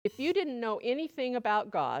you didn't know anything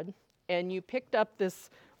about God and you picked up this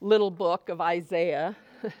little book of Isaiah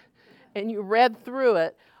and you read through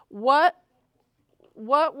it, what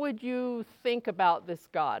would you think about this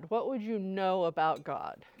God? What would you know about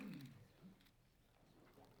God?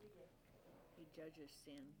 He judges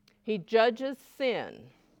sin. He judges sin.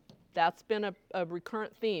 That's been a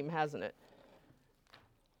recurrent theme, hasn't it?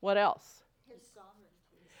 What else? He's sovereign.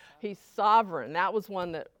 He's sovereign. That was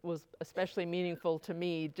one that was especially meaningful to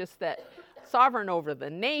me, just that sovereign over the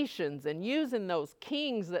nations and using those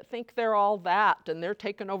kings that think they're all that and they're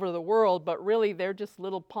taking over the world, but really they're just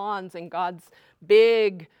little pawns in God's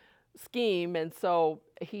big scheme, and so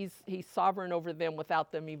he's sovereign over them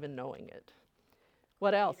without them even knowing it.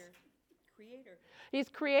 What else? Creator. He's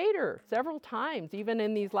creator several times, even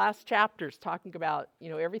in these last chapters, talking about,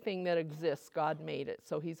 everything that exists, God made it.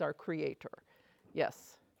 So he's our creator.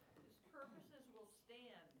 Yes.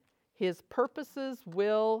 His purposes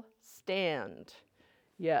will stand.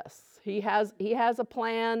 Yes. He has a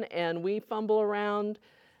plan, and we fumble around,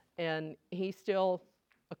 and he still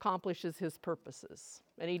accomplishes his purposes.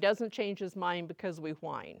 And he doesn't change his mind because we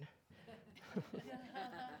whine.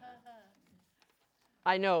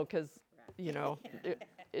 I know, because,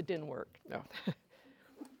 it didn't work. No.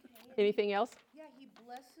 Anything else? Yeah, he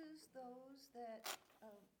blesses those that, I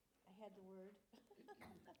had the word,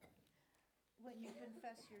 when you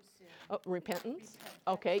confess your sin. Oh, repentance?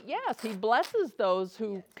 Okay, yes, he blesses those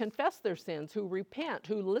who confess their sins, who repent,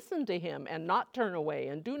 who listen to him and not turn away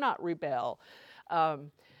and do not rebel.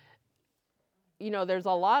 There's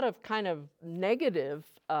a lot of kind of negative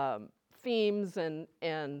themes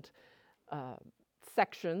and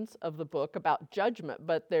sections of the book about judgment,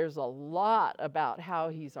 but there's a lot about how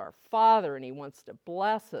he's our Father and he wants to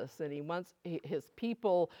bless us, and his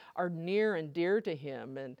people are near and dear to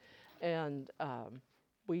him, and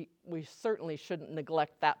we certainly shouldn't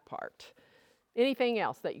neglect that part. Anything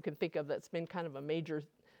else that you can think of that's been kind of a major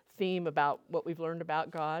theme about what we've learned about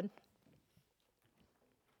God?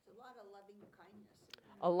 A lot of loving kindness.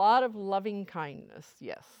 A lot of loving kindness,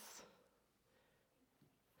 yes.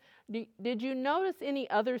 Did you notice any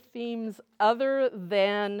other themes other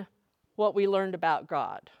than what we learned about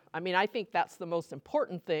God? I mean, I think that's the most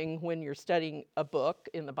important thing when you're studying a book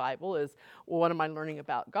in the Bible is, well, what am I learning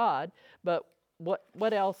about God? But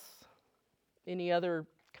what else? Any other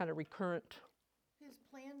kind of recurrent? His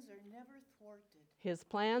plans are never thwarted. His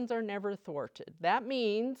plans are never thwarted. That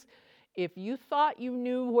means if you thought you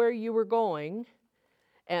knew where you were going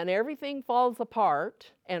and everything falls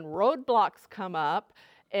apart and roadblocks come up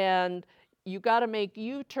and you got to make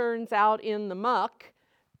U-turns out in the muck,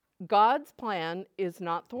 God's plan is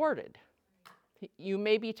not thwarted. You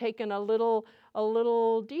may be taking a little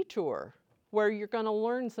detour where you're going to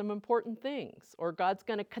learn some important things, or God's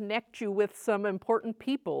going to connect you with some important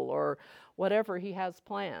people, or whatever he has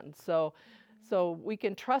planned. So we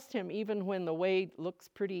can trust him even when the way looks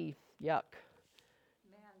pretty yuck.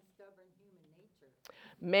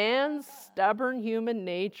 Man's stubborn human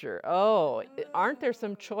nature. Oh, aren't there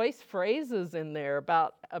some choice phrases in there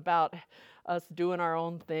about us doing our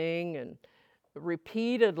own thing and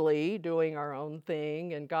repeatedly doing our own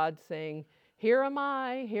thing, and God saying, here am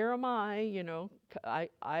I,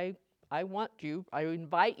 I want you, I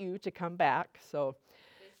invite you to come back. So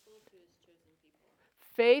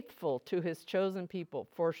faithful to his chosen people,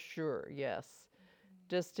 for sure, yes.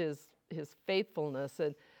 Just his faithfulness.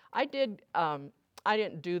 And I didn't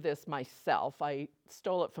do this myself. I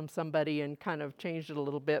stole it from somebody and kind of changed it a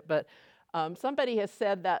little bit. But somebody has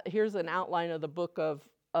said that here's an outline of the book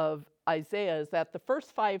of Isaiah, is that the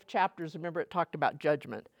first 5 chapters, remember, it talked about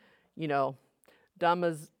judgment. Dumb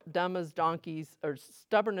as donkeys, or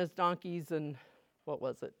stubborn as donkeys, and what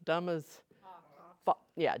was it? Dumb as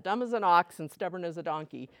an ox and stubborn as a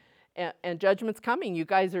donkey. And judgment's coming. You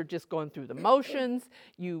guys are just going through the motions.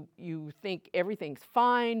 You think everything's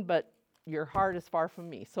fine, but your heart is far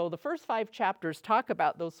from me. So the first 5 chapters talk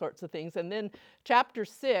about those sorts of things. And then chapter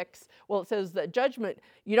 6, well, it says that judgment,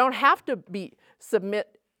 you don't have to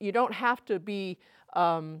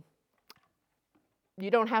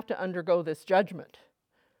undergo this judgment.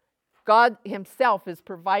 God himself is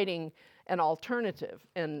providing an alternative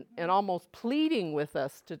and almost pleading with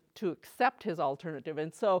us to accept his alternative.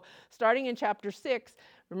 And so starting in chapter 6,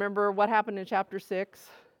 remember what happened in chapter 6?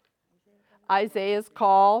 Isaiah's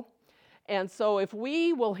call. And so if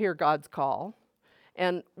we will hear God's call,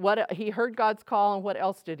 and he heard God's call, and what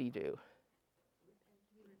else did he do?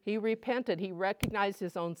 He repented. He recognized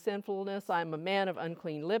his own sinfulness. I'm a man of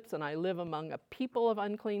unclean lips, and I live among a people of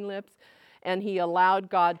unclean lips. And he allowed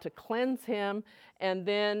God to cleanse him and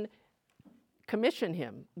then commission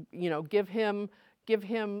him, give give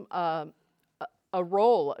him a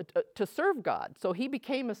role to serve God. So he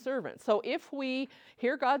became a servant. So if we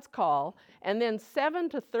hear God's call, and then 7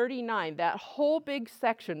 to 39, that whole big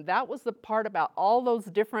section, that was the part about all those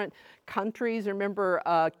different countries. Remember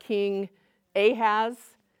King Ahaz,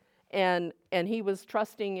 and he was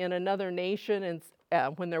trusting in another nation, and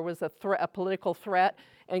when there was a political threat,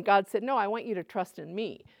 and God said, no, I want you to trust in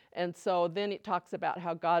me. And so then it talks about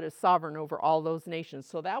how God is sovereign over all those nations.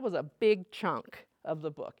 So that was a big chunk of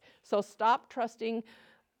the book. So stop trusting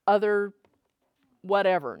other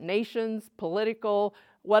whatever, nations, political,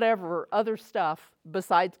 whatever, other stuff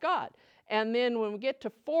besides God. And then when we get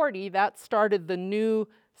to 40, that started the new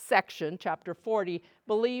section, chapter 40,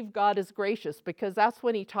 believe God is gracious, because that's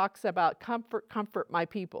when he talks about comfort my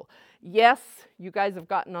people. Yes, you guys have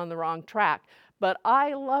gotten on the wrong track, but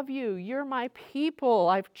I love you. You're my people.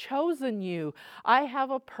 I've chosen you. I have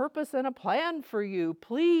a purpose and a plan for you.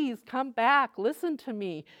 Please come back. Listen to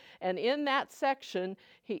me. And in that section,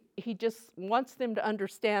 he just wants them to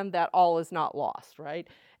understand that all is not lost, right?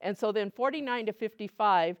 And so then 49 to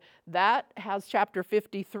 55, that has chapter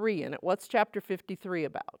 53 in it. What's chapter 53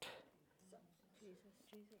 about?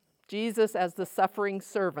 Jesus as the suffering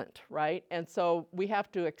servant, right? And so we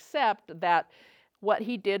have to accept that what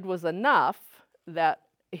he did was enough, that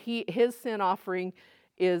his sin offering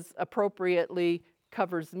is appropriately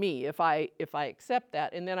covers me if I accept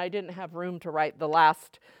that. And then I didn't have room to write the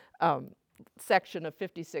last section of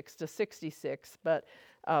 56 to 66, but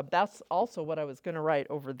that's also what I was going to write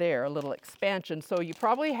over there, a little expansion. So you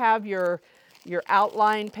probably have your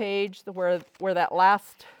outline page where that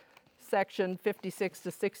last section 56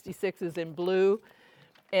 to 66 is in blue.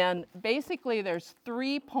 And basically there's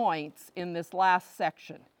 3 points in this last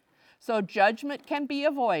section. So judgment can be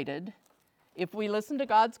avoided if we listen to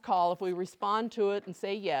God's call, if we respond to it and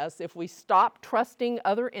say yes, if we stop trusting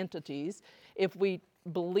other entities, if we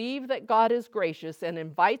believe that God is gracious and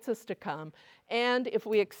invites us to come, and if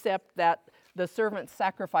we accept that the servant's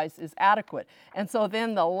sacrifice is adequate. And so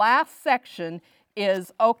then the last section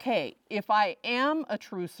is, okay, if I am a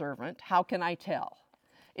true servant, how can I tell?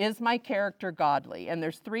 Is my character godly? And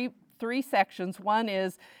there's three sections. One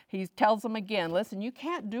is, he tells them again, listen, you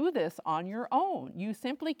can't do this on your own. You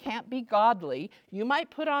simply can't be godly. You might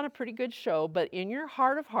put on a pretty good show, but in your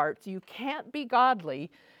heart of hearts, you can't be godly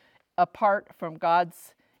apart from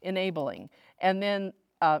God's enabling. And then,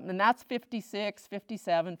 and that's 56,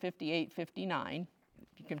 57, 58, 59,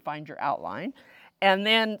 if you can find your outline. And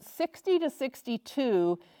then 60 to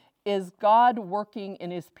 62 is God working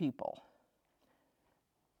in his people.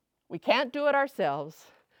 We can't do it ourselves,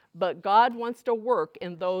 but God wants to work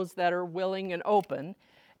in those that are willing and open,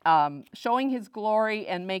 showing his glory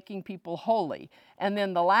and making people holy. And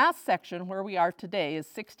then the last section where we are today is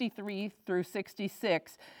 63 through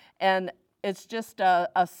 66, and it's just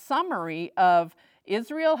a summary of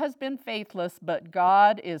Israel has been faithless, but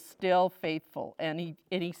God is still faithful. And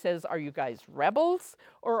he says, are you guys rebels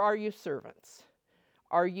or are you servants?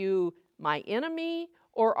 Are you my enemy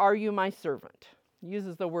or are you my servant?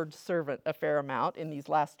 Uses the word servant a fair amount in these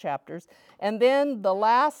last chapters. And then the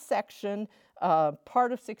last section,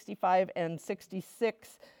 part of 65 and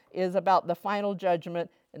 66, is about the final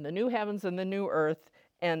judgment and the new heavens and the new earth.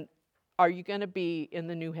 And are you going to be in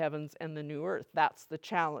the new heavens and the new earth? That's the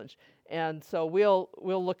challenge. And so we'll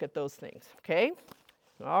look at those things. Okay.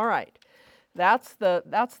 All right. That's the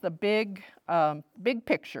big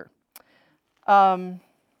picture.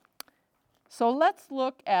 So let's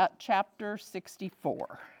look at chapter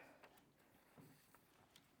 64.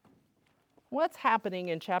 What's happening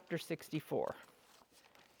in chapter 64?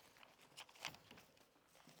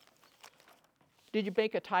 Did you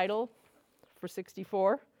make a title for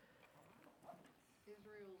 64?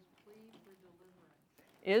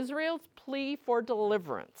 Israel's plea for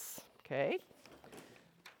deliverance. Okay.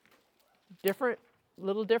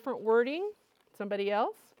 Little different wording. Somebody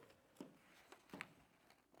else?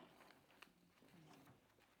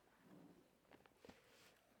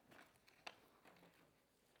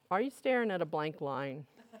 Are you staring at a blank line?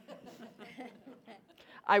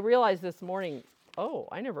 I realized this morning,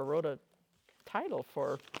 I never wrote a title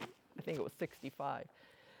for, I think it was 65.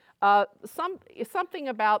 Something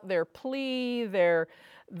about their plea, their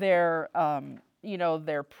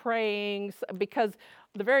praying, because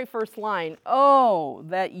the very first line, oh,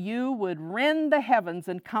 that you would rend the heavens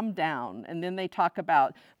and come down. And then they talk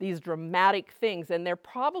about these dramatic things. And they're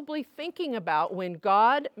probably thinking about when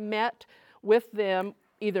God met with them,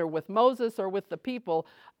 either with Moses or with the people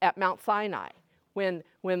at Mount Sinai, when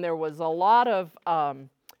there was a lot of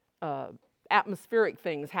atmospheric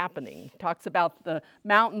things happening. He talks about the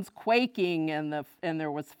mountains quaking and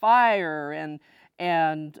there was fire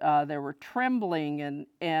and there were trembling,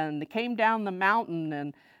 and they came down the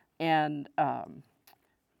mountain, and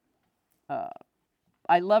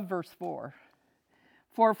I love verse 4.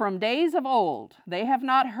 For from days of old they have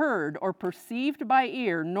not heard or perceived by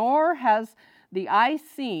ear, nor has the eye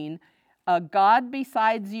seen a God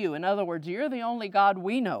besides you. In other words, you're the only God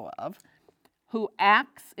we know of, who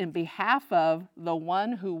acts in behalf of the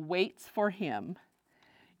one who waits for him.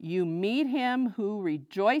 You meet him who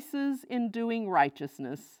rejoices in doing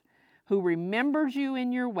righteousness, who remembers you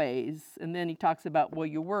in your ways. And then he talks about, well,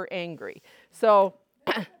 you were angry. So,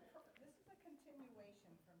 This is a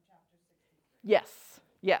continuation from chapter 63.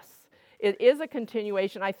 yes, it is a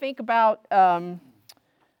continuation. I think about,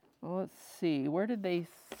 let's see, where did they,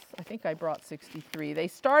 I think I brought 63. They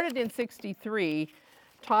started in 63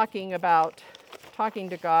 talking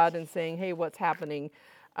to God and saying, hey, what's happening?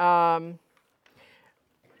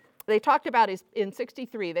 They talked about, in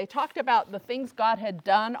 63, they talked about the things God had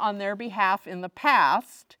done on their behalf in the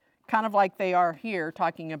past, kind of like they are here,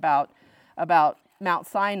 talking about Mount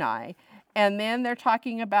Sinai. And then they're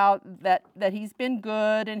talking about that he's been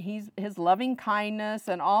good and his loving kindness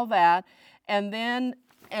and all that. And then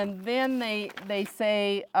they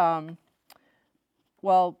say,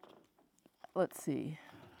 well, let's see,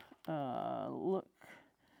 look.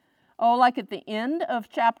 Oh, like at the end of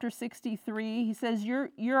chapter 63, he says, you're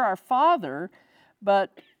our Father,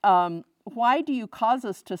 but why do you cause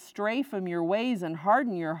us to stray from your ways and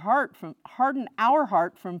harden our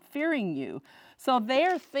heart from fearing you? So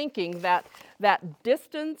they're thinking that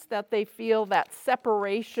distance that they feel, that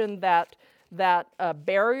separation, that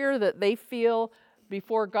barrier that they feel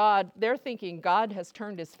before God, they're thinking God has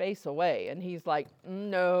turned his face away. And he's like,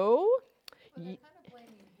 no. But they're kind of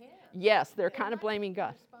blaming him. Yes, they're kind of blaming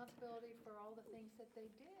God. Responsibility for all the things that they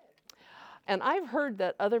did. And I've heard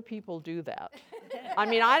that other people do that. I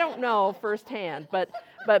mean, I don't know firsthand, but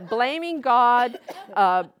blaming God,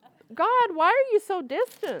 God, why are you so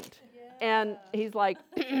distant? Yeah. And he's like,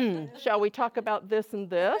 shall we talk about this and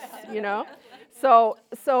this, you know? So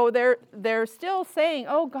they're still saying,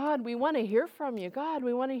 oh, God, we want to hear from you. God,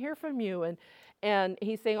 we want to hear from you. And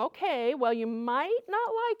he's saying, okay, well, you might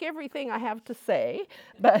not like everything I have to say,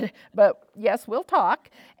 but yes, we'll talk.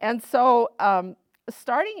 And so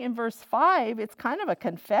starting in verse 5, it's kind of a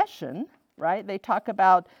confession, right? They talk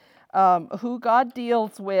about who God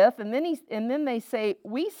deals with, and then they say,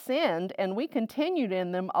 we sinned and we continued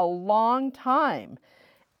in them a long time.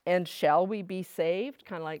 And shall we be saved?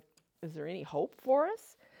 Kind of like, is there any hope for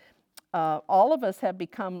us? All of us have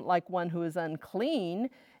become like one who is unclean,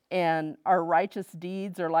 and our righteous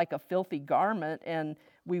deeds are like a filthy garment, and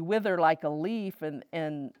we wither like a leaf, and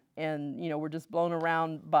you know, we're just blown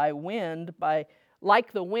around by wind,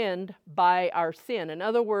 like the wind by our sin. In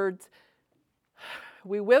other words,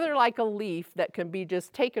 we wither like a leaf that can be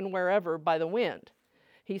just taken wherever by the wind.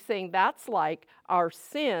 He's saying that's like our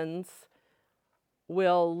sins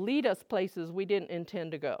will lead us places we didn't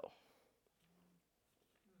intend to go.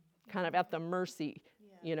 Kind of at the mercy,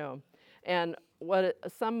 you know. And what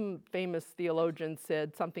some famous theologian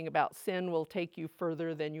said, something about sin will take you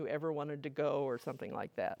further than you ever wanted to go, or something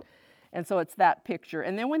like that. And so it's that picture.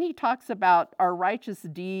 And then when he talks about our righteous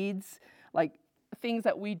deeds, like things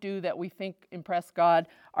that we do that we think impress God,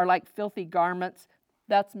 are like filthy garments,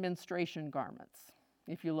 that's menstruation garments,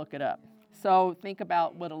 if you look it up. So think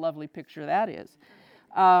about what a lovely picture that is.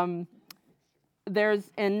 And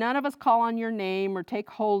none of us call on your name or take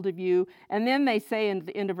hold of you. And then they say in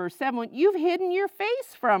the end of verse 7, you've hidden your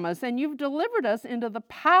face from us and you've delivered us into the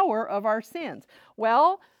power of our sins.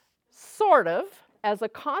 Well, sort of, as a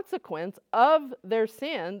consequence of their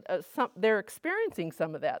sin, they're experiencing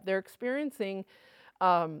some of that. They're experiencing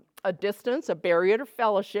a distance, a barrier to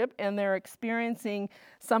fellowship, and they're experiencing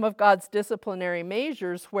some of God's disciplinary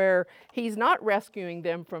measures where he's not rescuing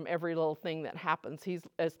them from every little thing that happens.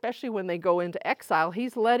 Especially when they go into exile,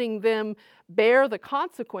 he's letting them bear the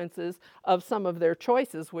consequences of some of their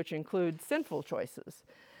choices, which include sinful choices.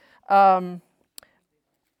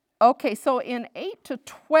 Okay, so in 8 to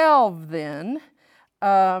 12 then,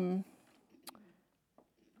 how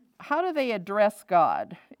do they address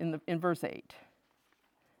God in verse 8?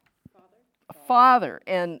 Father.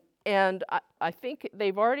 And I think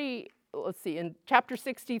they've already, let's see, in chapter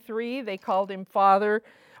 63, they called him Father,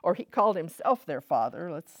 or he called himself their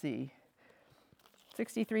Father. Let's see.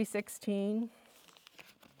 63:16.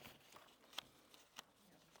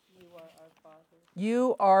 You are our Father.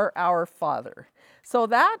 You are our Father. So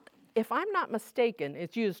that, if I'm not mistaken,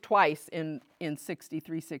 it's used twice in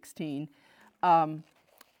 63:16.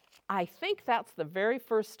 I think that's the very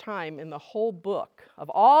first time in the whole book, of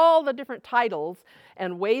all the different titles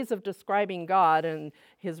and ways of describing God and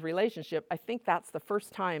his relationship, I think that's the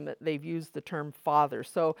first time that they've used the term Father.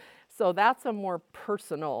 So that's a more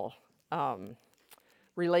personal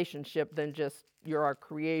relationship than just you're our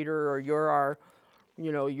creator or you're our,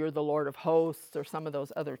 you're the Lord of hosts or some of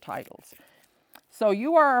those other titles. So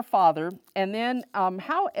you are our Father. And then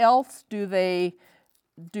how else do they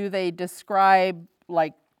describe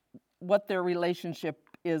like what their relationship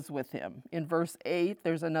is with him? In verse 8,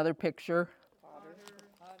 there's another picture. Potter to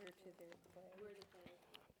their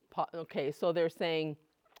clay. Okay, so they're saying,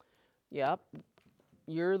 yep,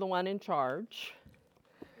 you're the one in charge.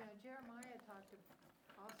 Yeah, Jeremiah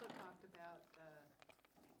also talked about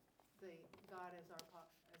the God as our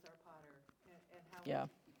potter, and how Yeah.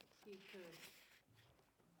 he could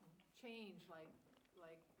change, like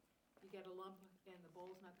you get a lump and the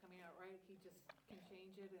bowl's not coming out right, he just can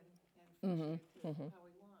change it and fix it to how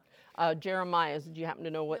he wants. Jeremiah, do you happen to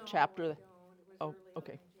know what No, chapter? I don't. It was Oh, early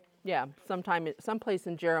okay. on in Jeremiah. Yeah, someplace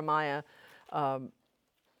in Jeremiah,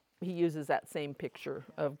 he uses that same picture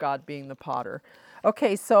of God being the potter.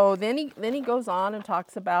 Okay, so then he goes on and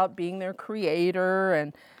talks about being their creator,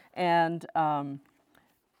 and at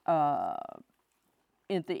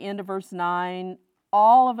the end of verse 9,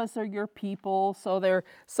 all of us are your people. So they're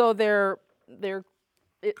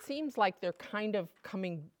it seems like they're kind of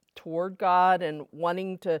coming toward God and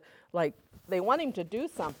wanting to, like, they want him to do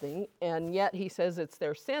something, and yet he says it's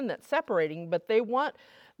their sin that's separating, but they want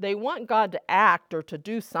God to act or to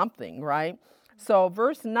do something, right? So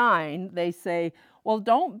verse 9, they say, well,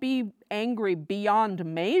 don't be angry beyond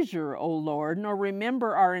measure, O Lord, nor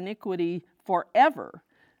remember our iniquity forever.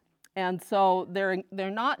 And so they're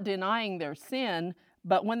not denying their sin,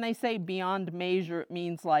 but when they say beyond measure, it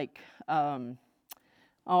means like,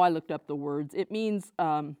 I looked up the words. It means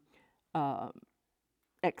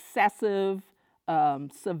excessive,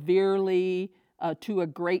 severely, to a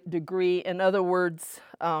great degree. In other words,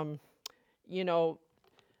 don't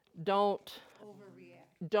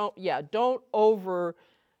Overreact. don't over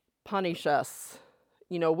punish us.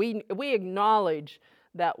 We acknowledge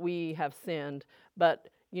that we have sinned, but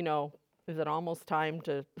is it almost time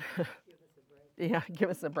to give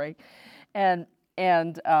us a break? And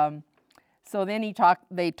so then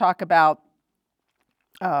they talk about,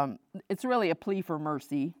 it's really a plea for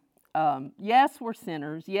mercy. Yes, we're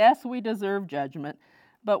sinners. Yes, we deserve judgment,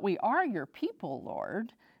 but we are your people,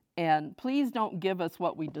 Lord. And please don't give us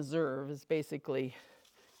what we deserve, is basically,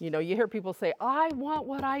 you hear people say, I want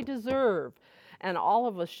what I deserve. And all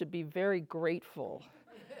of us should be very grateful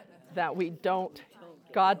that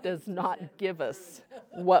God does not give us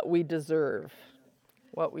what we deserve.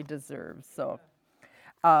 So,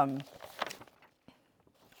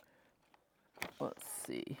 let's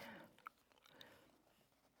see.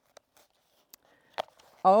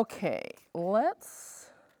 Okay, let's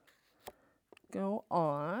go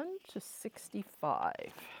on to 65.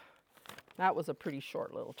 That was a pretty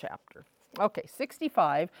short little chapter. Okay,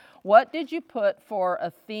 65. What did you put for a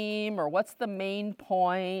theme, or what's the main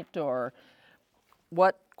point, or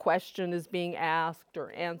what question is being asked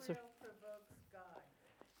or answered?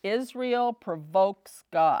 Israel provokes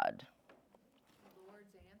God. The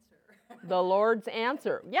Lord's answer. The Lord's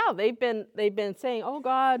answer. Yeah, they've been saying, oh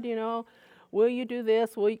God, will you do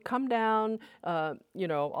this? Will you come down?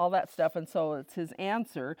 All that stuff. And so it's his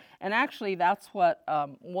answer. And actually, that's what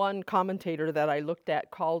one commentator that I looked at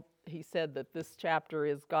he said that this chapter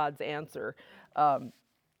is God's answer to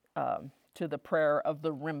the prayer of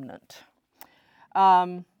the remnant.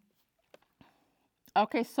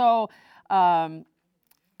 Okay, so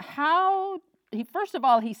first of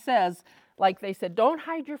all, he says, like they said, don't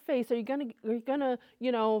hide your face. Are you gonna,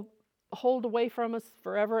 hold away from us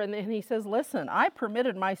forever? And then he says, listen, I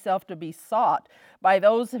permitted myself to be sought by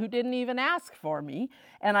those who didn't even ask for me,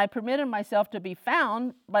 and I permitted myself to be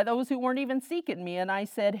found by those who weren't even seeking me. And I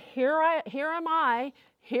said, here am I.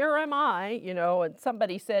 And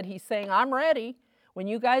somebody said, he's saying, I'm ready. When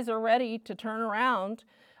you guys are ready to turn around,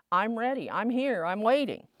 I'm ready. I'm here. I'm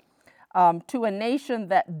waiting. To a nation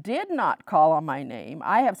that did not call on my name,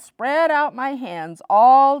 I have spread out my hands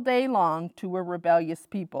all day long to a rebellious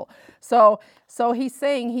people. So he's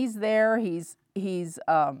saying he's there. He's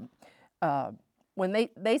when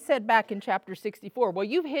they said back in chapter 64, well,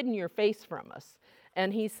 you've hidden your face from us,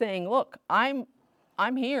 and he's saying, look, I'm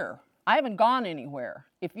here. I haven't gone anywhere.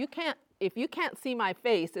 If you can't see my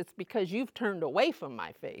face, it's because you've turned away from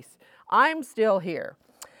my face. I'm still here.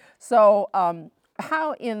 So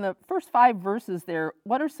how in the first 5 verses there,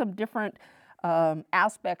 what are some different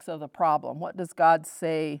aspects of the problem? What does God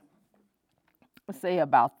say say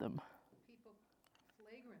about them? People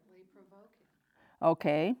flagrantly provoke him.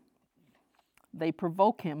 Okay. They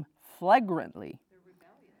provoke him flagrantly. They're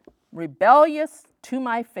rebellious. Rebellious to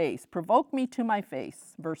my face. Provoke me to my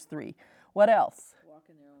face. Verse 3. What else? Walk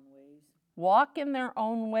in their own ways. Walk in their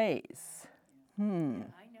own ways. I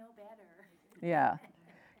know better. Yeah.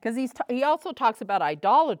 Because he also talks about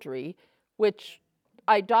idolatry, which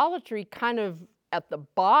idolatry kind of at the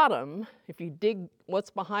bottom, if you dig what's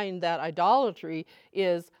behind that idolatry,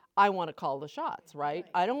 is I want to call the shots, right?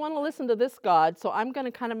 I don't want to listen to this God, so I'm going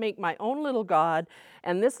to kind of make my own little God,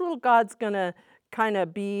 and this little God's going to kind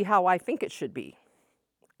of be how I think it should be.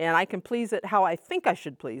 And I can please it how I think I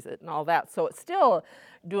should please it and all that. So it's still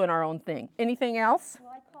doing our own thing. Anything else?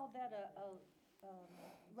 Well, I call that a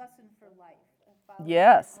lesson for life. Following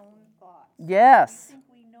Yes. our own thoughts. Yes. We think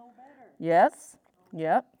we know better. Yes.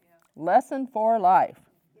 Yep. Lesson for life.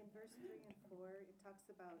 In verse 3 and 4, it talks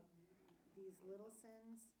about these little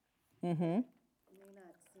sins. Mm-hmm. It may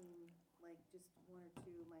not seem like just one or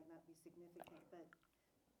two might not be significant, but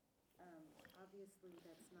obviously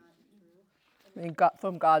that's not true.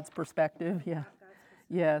 From God's perspective, yeah. God's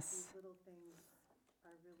perspective, Yes. these little things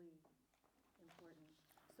are really important.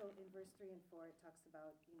 So in verse 3 and 4, it talks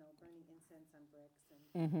about, burning incense on bricks.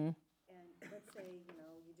 Mm-hmm. And let's say,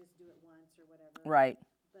 you just do it once or whatever. Right.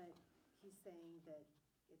 But he's saying that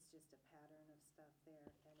it's just a pattern of stuff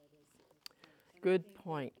there, and it is significant. And I Good think that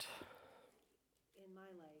point. in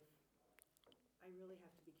my life, I really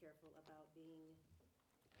have to be careful about being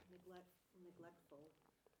neglectful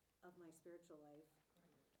of my spiritual life,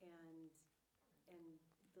 and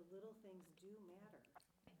the little things do matter.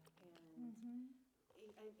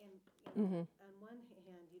 And on one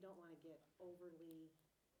hand, you don't want to get overly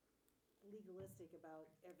legalistic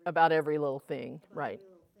About every little thing, right? every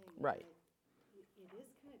little thing, Right. but it is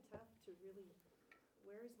kind of tough to really,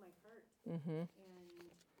 where is my heart? Mm-hmm. And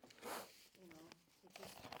it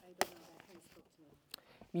just, I don't know, that kind of spoke to me.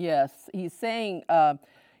 Yes, he's saying,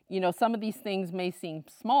 some of these things may seem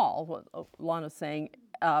small, what Lana's saying,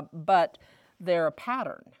 but they're a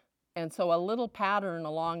pattern. And so a little pattern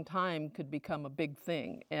a long time could become a big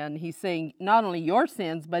thing. And he's saying not only your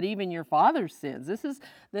sins, but even your father's sins. This is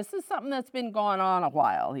something that's been going on a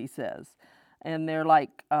while, he says. And they're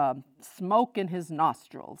like smoke in his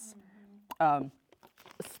nostrils.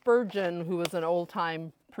 Spurgeon, who was an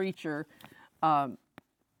old-time preacher,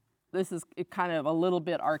 this is kind of a little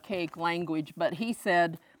bit archaic language, but he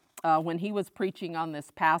said when he was preaching on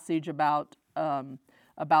this passage about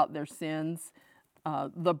their sins,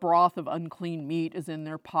 the broth of unclean meat is in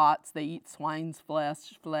their pots. They eat swine's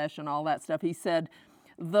flesh and all that stuff. He said,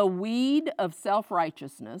 the weed of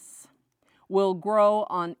self-righteousness will grow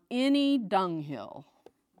on any dunghill.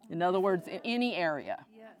 In other words, in any area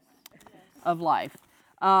of life.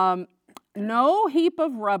 No heap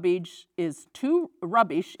of rubbish is too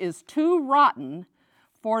rotten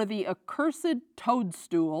for the accursed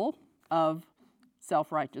toadstool of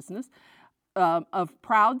self-righteousness, of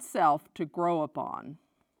proud self to grow upon.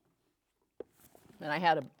 And I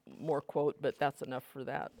had a more quote, but that's enough for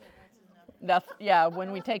that.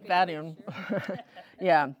 When we take that in.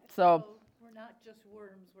 Yeah, so. We're not just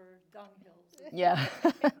worms, we're dunghills. Yeah.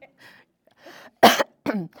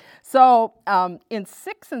 So in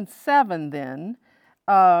 6 and 7 then,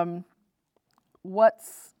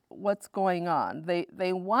 what's going on?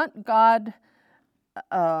 They want God. He's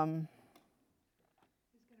going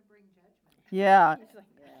to bring judgment. Yeah.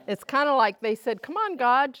 It's kind of like they said, come on,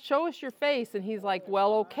 God, show us your face. And he's like,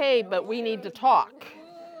 well, okay, but we need to talk.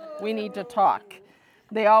 We need to talk.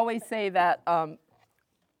 They always say that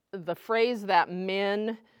the phrase that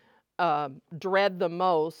men dread the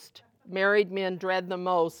most, married men dread the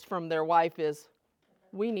most from their wife is,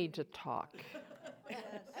 we need to talk.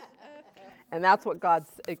 And that's what God's,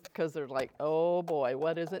 because they're like, oh boy,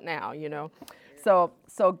 what is it now, So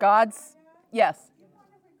God's, yes.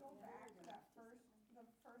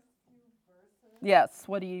 Yes,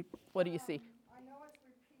 what do you see? I know it's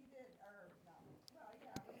repeated, or no, well,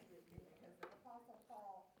 yeah, it was repeated because the Apostle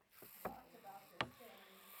Paul talked about the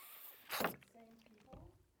same people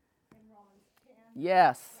in Romans 10,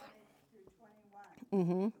 Yes. 20 through 21.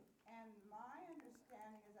 Mm-hmm. And my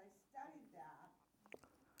understanding as I studied that,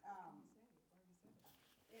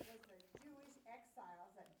 it was the Jewish exiles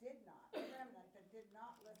that did not, the remnant that did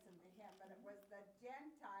not listen to him, but it was the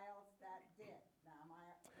Gentiles that did. Now, am I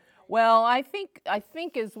mistaken? Well, I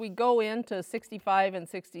think as we go into 65 and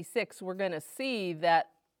 66, we're going to see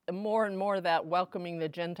that more and more that welcoming the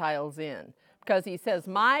Gentiles in. Because he says,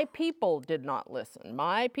 my people did not listen.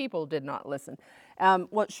 My people did not listen.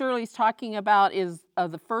 What Shirley's talking about is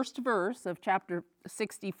the first verse of chapter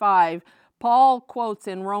 65. Paul quotes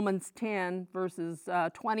in Romans 10, verses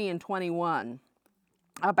 20 and 21,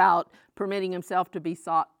 about permitting himself to be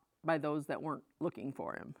sought by those that weren't looking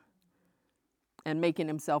for him and making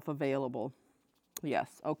himself available. Yes,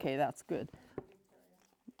 okay, that's good.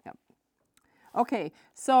 Yep. Okay,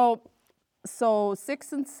 so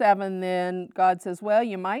 6 and 7 then, God says, well,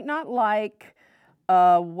 you might not like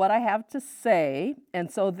what I have to say.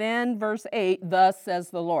 And so then verse 8, thus says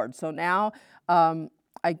the Lord. So now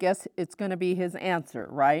I guess it's going to be his answer,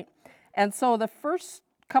 right? And so the first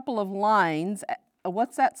couple of lines,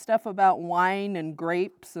 what's that stuff about wine and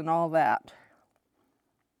grapes and all that?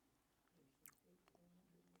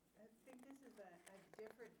 I think this is a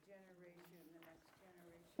different generation, the next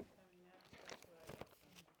generation coming up. That's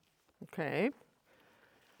what Okay.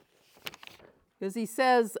 Because he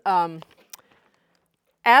says,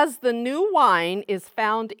 as the new wine is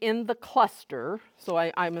found in the cluster, so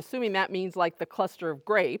I'm assuming that means like the cluster of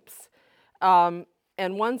grapes, and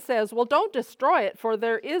one says, well, don't destroy it, for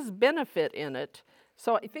there is benefit in it.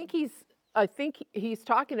 So I think he's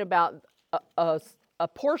talking about a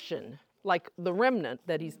portion, like the remnant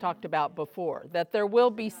that he's talked about before, that there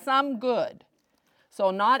will be some good.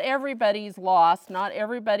 So not everybody's lost, not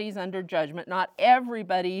everybody's under judgment, not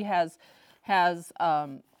everybody has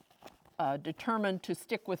determined to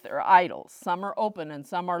stick with their idols. Some are open and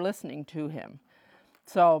some are listening to him.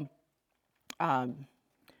 So in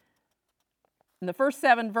the first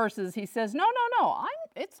 7 verses, he says, no,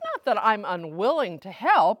 it's not that I'm unwilling to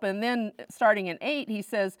help. And then starting in 8, he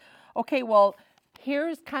says, okay, well,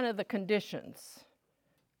 here's kind of the conditions.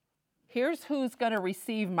 Here's who's going to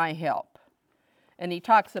receive my help. And he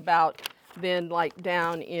talks about then, like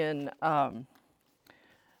down in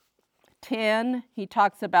 10, he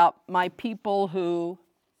talks about my people who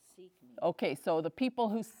seek me. Okay, so the people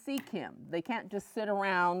who seek him, they can't just sit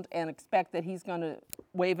around and expect that he's going to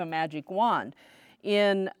wave a magic wand.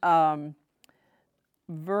 In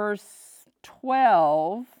verse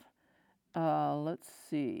 12, let's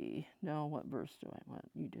see. No, what verse do I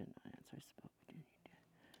want? You didn't answer. I spoke.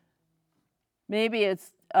 Maybe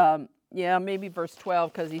it's, maybe verse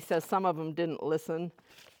 12, because he says some of them didn't listen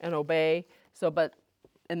and obey.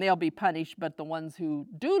 And they'll be punished, but the ones who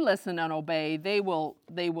do listen and obey, they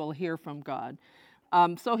will hear from God.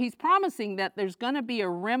 So he's promising that there's going to be a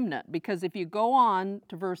remnant, because if you go on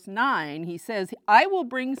to verse 9, he says, I will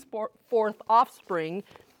bring forth offspring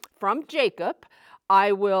from Jacob.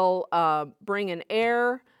 I will bring an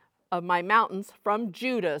heir of my mountains from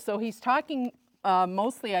Judah. So he's talking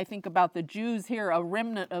mostly, I think, about the Jews here. A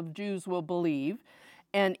remnant of Jews will believe.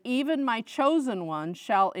 And even my chosen one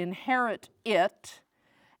shall inherit it,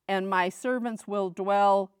 and my servants will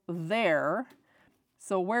dwell there.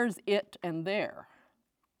 So where's it and there?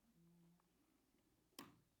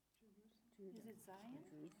 Is it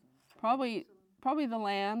Zion? Probably the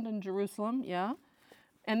land in Jerusalem, yeah.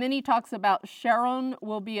 And then he talks about Sharon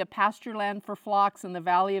will be a pasture land for flocks, and the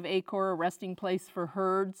valley of Achor a resting place for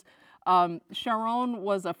herds. Sharon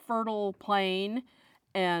was a fertile plain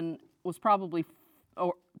and was probably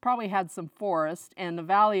had some forest, and the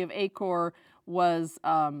valley of Achor was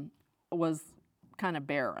kind of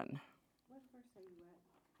barren. What verse are you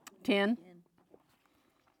at? 10. So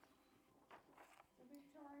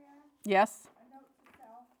Victoria, Yes. a note to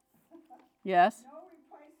self, Yes. no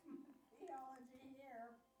replacement theology here.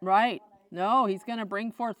 Right. No, he's going to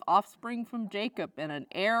bring forth offspring from Jacob and an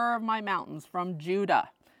heir of my mountains from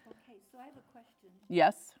Judah. Okay, so I have a question.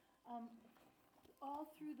 Yes. All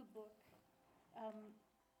through the book,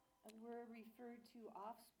 we're referred to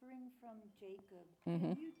offspring from Jacob.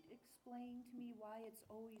 Can you explain to me why it's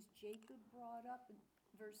always Jacob brought up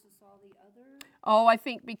versus all the others? Oh, I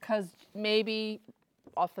think because maybe,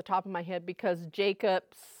 off the top of my head, because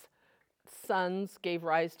Jacob's sons gave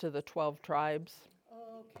rise to the 12 tribes.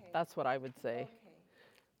 Okay. That's what I would say.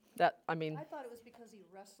 Okay. I thought it was because he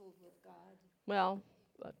wrestled with God. well,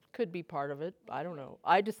 that could be part of it. I don't know.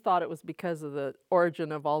 I just thought it was because of the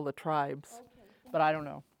origin of all the tribes. Okay. But I don't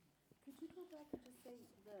know. Could you go back and just say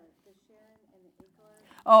the Sharon and the Achor?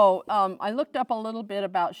 Oh, I looked up a little bit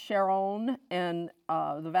about Sharon and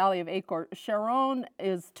the valley of Achor. Sharon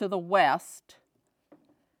is to the west.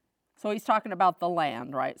 So he's talking about the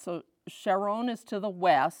land, right? So Sharon is to the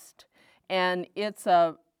west, and it's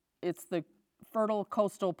the fertile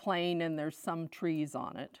coastal plain, and there's some trees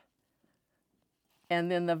on it. And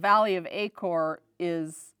then the valley of Achor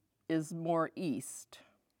is more east.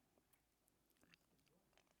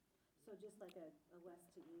 So just like a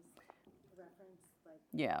west to east reference, like.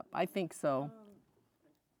 Yeah, I think so.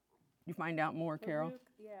 You find out more, Carol? Baruch,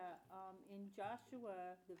 yeah, in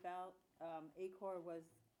Joshua, Achor was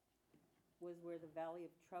was where the Valley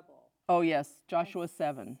of Trouble. Oh, yes, Joshua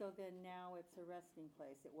 7. So then now it's a resting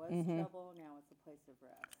place. It was trouble, now it's a place of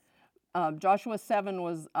rest. Joshua 7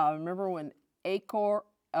 was, remember when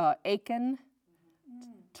Achan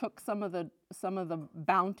took some of the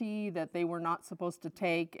bounty that they were not supposed to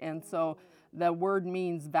take, and so the word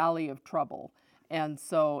means valley of trouble. And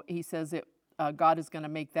so he says God is going to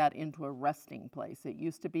make that into a resting place. It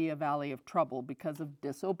used to be a valley of trouble because of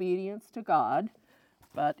disobedience to God,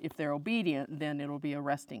 but if they're obedient, then it'll be a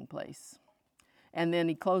resting place. And then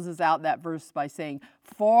he closes out that verse by saying,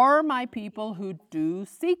 for my people who do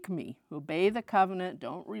seek me, who obey the covenant,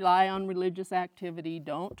 don't rely on religious activity,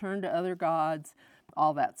 don't turn to other gods,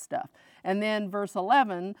 all that stuff. And then verse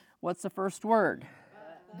 11, what's the first word?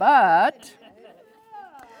 But.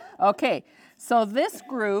 Okay, so this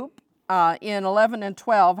group in 11 and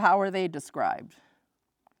 12, how are they described?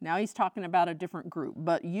 Now he's talking about a different group.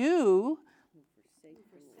 But you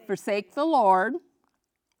forsake the Lord,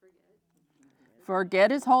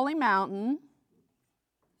 forget his holy mountain.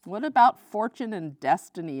 What about fortune and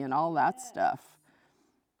destiny and all that stuff?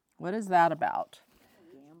 What is that about?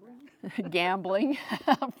 Gambling.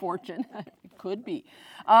 Fortune. Could be.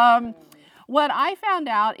 What I found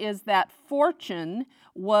out is that fortune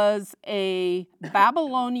was a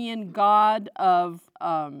Babylonian god of,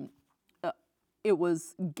 it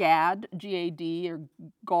was Gad, G-A-D, or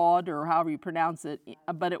God, or however you pronounce it,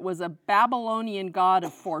 but it was a Babylonian god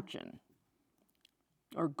of fortune,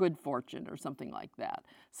 or good fortune, or something like that.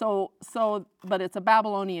 But it's a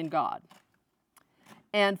Babylonian god.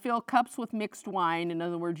 And fill cups with mixed wine. In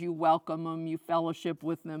other words, you welcome them, you fellowship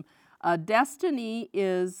with them. Destiny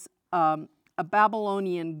is a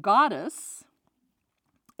Babylonian goddess,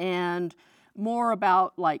 and more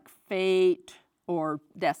about like fate or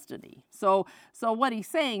destiny. So what he's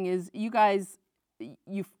saying is, you guys,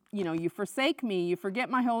 you forsake me, you forget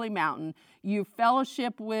my holy mountain, you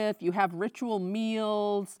fellowship with, you have ritual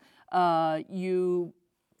meals, you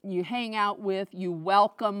hang out with, you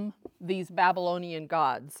welcome these Babylonian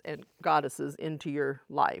gods and goddesses into your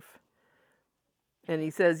life. And he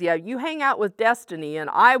says, yeah, you hang out with destiny, and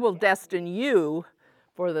I will destine you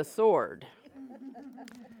for the sword.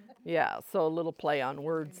 Yeah, so a little play on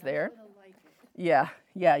words there. Yeah,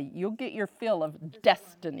 you'll get your fill of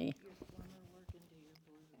destiny.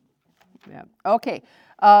 Yeah. Okay,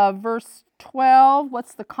 verse 12,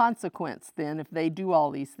 what's the consequence then if they do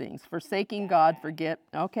all these things? Forsaking God, forget,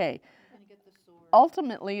 okay.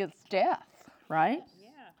 Ultimately, it's death, right?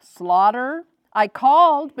 Slaughter. I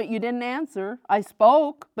called, but you didn't answer. I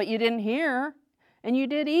spoke, but you didn't hear. And you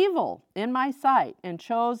did evil in my sight and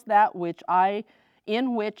chose that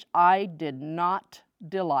in which I did not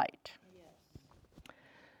delight.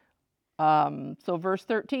 So verse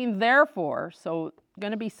 13, therefore, so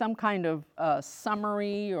going to be some kind of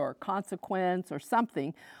summary or consequence or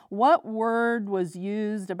something. What word was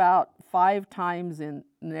used about 5 times in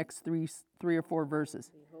the next three or four verses?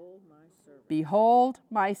 Behold my servant. Behold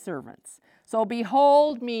my servants. So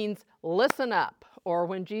behold means listen up. Or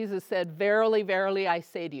when Jesus said, verily, verily, I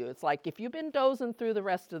say to you. It's like if you've been dozing through the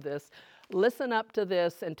rest of this, listen up to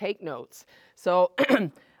this and take notes. So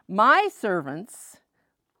my servants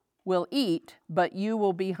will eat, but you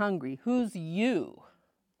will be hungry. Who's you?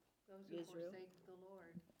 Those who forsake the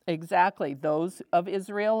Lord. Exactly. Those of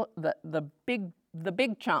Israel, the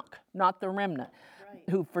big chunk, not the remnant. Right.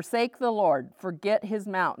 Who forsake the Lord, forget his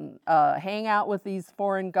mountain, hang out with these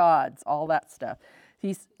foreign gods, all that stuff.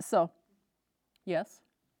 Yes?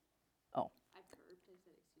 Oh.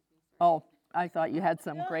 Oh, I thought you had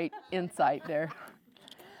some great insight there.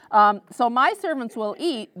 So my servants will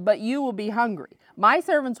eat, but you will be hungry. My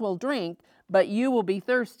servants will drink, but you will be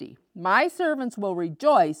thirsty. My servants will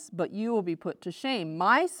rejoice, but you will be put to shame.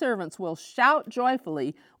 My servants will shout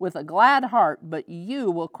joyfully with a glad heart, but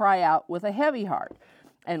you will cry out with a heavy heart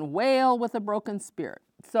and wail with a broken spirit.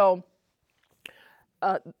 So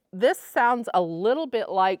this sounds a little bit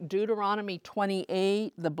like Deuteronomy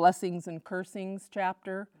 28, the blessings and cursings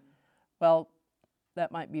chapter. Well,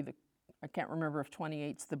 that might be I can't remember if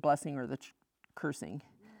 28's the blessing or the cursing.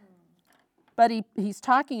 But he's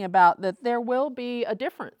talking about that there will be a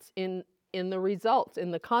difference in the results,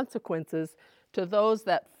 in the consequences to those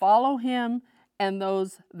that follow him and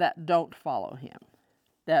those that don't follow him,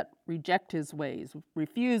 that reject his ways,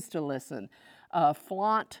 refuse to listen,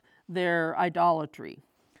 flaunt their idolatry.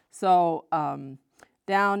 So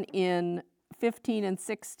down in 15 and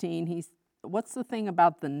 16, what's the thing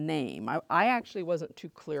about the name? I actually wasn't too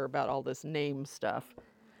clear about all this name stuff.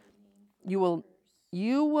 You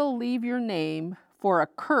will leave your name for a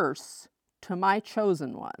curse to my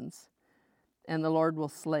chosen ones, and the Lord will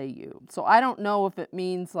slay you. So I don't know if it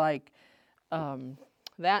means like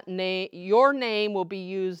that name, your name will be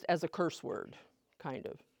used as a curse word, kind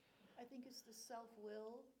of. I think it's the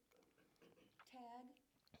self-will tag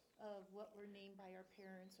of what we're named by our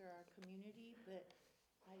parents or our community, but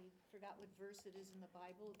I forgot what verse it is in the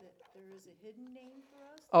Bible that there is a hidden name for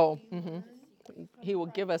us. That Oh, we mhm. learn from He will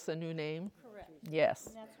give Christ. us a new name. Correct. Yes.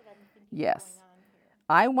 And that's what I'm thinking Yes. is going on here.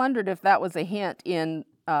 I wondered if that was a hint in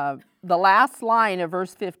the last line of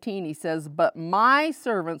verse 15. He says, "But my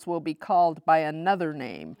servants will be called by another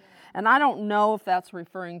name." And I don't know if that's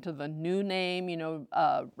referring to the new name. You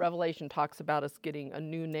know, Revelation talks about us getting a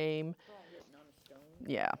new name.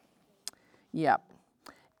 Yeah. Yep.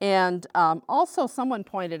 And also someone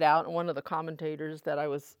pointed out, and one of the commentators that I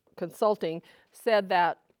was consulting said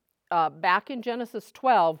that back in Genesis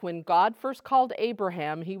 12, when God first called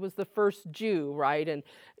Abraham, he was the first Jew, right? And,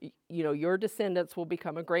 you know, your descendants will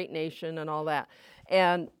become a great nation and all that.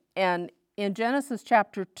 And in Genesis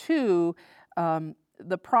chapter 2,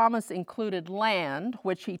 the promise included land,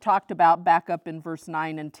 which he talked about back up in verse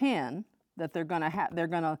 9 and 10, that they're going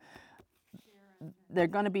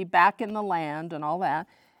to be back in the land and all that.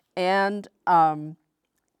 And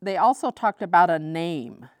they also talked about a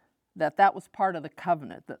name, that was part of the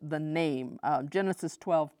covenant, the name, Genesis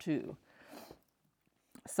 12:2.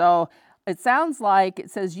 So it sounds like it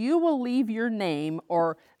says, you will leave your name,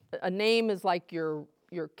 or a name is like your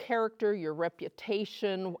character, your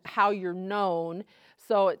reputation, how you're known.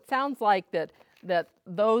 So it sounds like that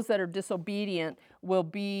those that are disobedient will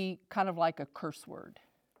be kind of like a curse word.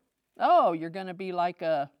 Oh, you're going to be like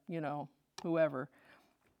a, whoever.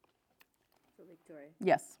 So Victoria,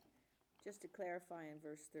 Yes. just to clarify in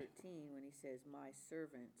verse 13, when he says, my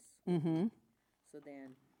servants, Mm-hmm. so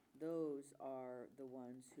then those are the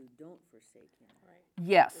ones who don't forsake him,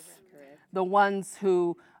 Yes. correct? The ones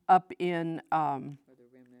who up in, Or the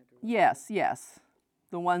remnant or yes.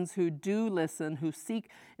 The ones who do listen, who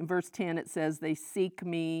seek. In verse 10 it says they seek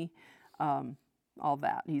me, all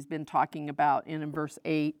that. He's been talking about, and in verse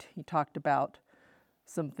 8 he talked about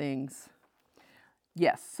some things.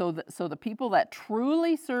 Yes, so the people that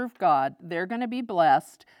truly serve God, they're going to be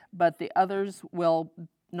blessed, but the others will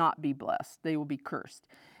not be blessed. They will be cursed.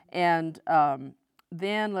 And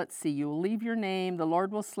then, let's see, you will leave your name, the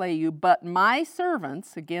Lord will slay you, but my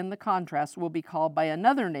servants, again the contrast, will be called by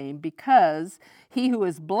another name, because he who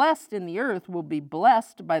is blessed in the earth will be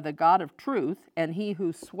blessed by the God of truth, and he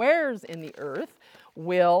who swears in the earth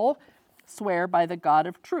will swear by the God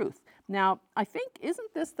of truth. Now, I think,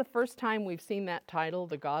 isn't this the first time we've seen that title,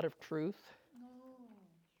 the God of Truth? No.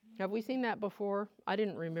 Have we seen that before? I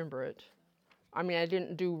didn't remember it. I mean, I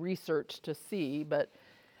didn't do research to see, but...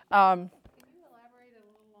 Can you elaborate a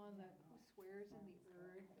little on that, who swears in the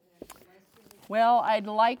earth and blessed in the Well, I'd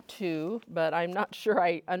like to, but I'm not sure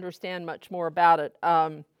I understand much more about it.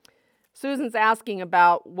 Susan's asking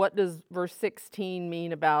about what does verse 16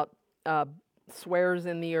 mean about swears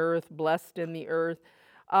in the earth, blessed in the earth.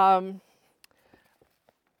 Bless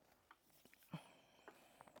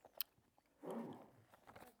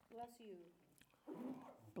you.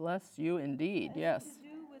 Bless you indeed, yes. Has to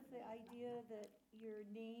do with the idea that your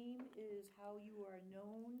name is how you are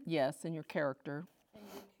known Yes, and your character. and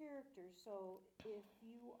your character. So if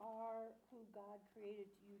you are who God created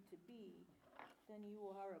you to be, then you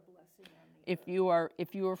are a blessing on the earth.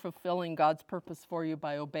 If you are fulfilling God's purpose for you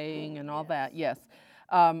by obeying and all that, yes.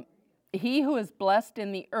 He who is blessed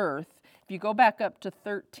in the earth, if you go back up to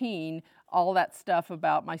 13, all that stuff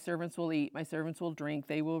about my servants will eat, my servants will drink,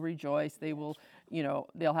 they will rejoice, they will,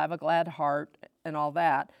 they'll have a glad heart and all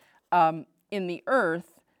that. In the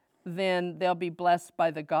earth, then they'll be blessed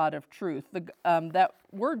by the God of truth. That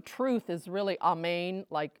word truth is really amen,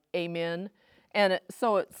 like amen. And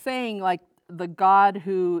so it's saying like the God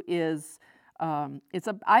who is,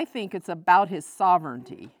 I think it's about his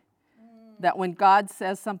sovereignty. That when God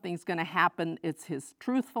says something's going to happen, it's his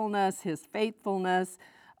truthfulness, his faithfulness,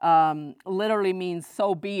 literally means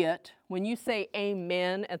so be it. When you say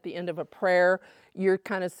amen at the end of a prayer, you're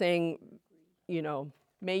kind of saying,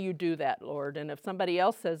 may you do that, Lord. And if somebody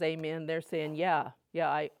else says amen, they're saying, yeah,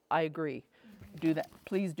 I agree. Do that.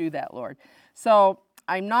 Please do that, Lord. So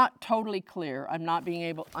I'm not totally clear. I'm not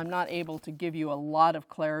able to give you a lot of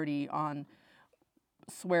clarity on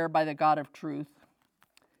swear by the God of truth.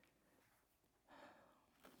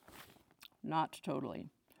 Not totally.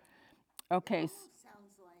 Okay. Almost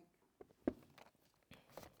sounds like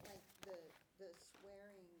the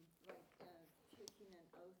swearing, like taking an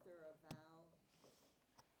oath or a vow.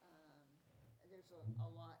 There's a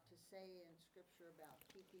lot to say in Scripture about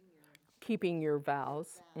Keeping your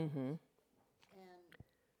vows. vows. Mm-hmm.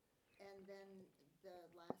 And then the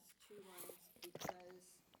last two lines, because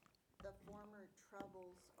the former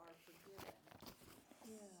troubles are forgiven.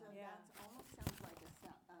 So Yeah. that almost sounds like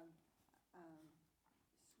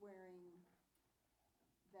swearing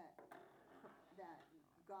that, that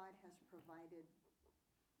God has provided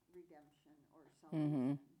redemption or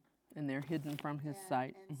salvation. And they're hidden from his And-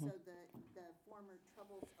 sight. And so the former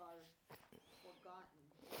troubles are forgotten,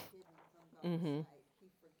 hidden from God's sight. He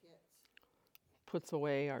forgets Puts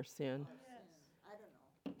away our sin. our sin. I don't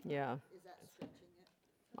know. Yeah. Is that stretching it?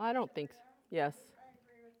 I don't think so. Yes. I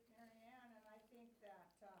agree with Mary Ann, and I think that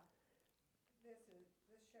this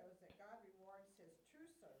shows that God rewards his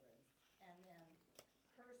true servants and then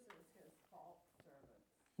curses his false servants.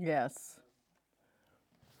 Yes.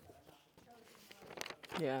 That are not the chosen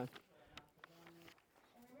ones, Yeah. who are not the one.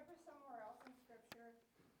 And remember somewhere else in Scripture,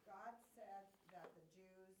 God said that the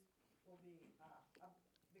Jews will be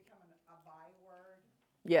become a byword.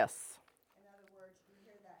 Yes. In other words, you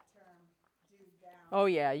hear that term, Jew down. Oh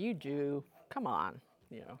yeah, you Jew. Come on.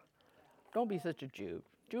 You know. Don't be such a Jew.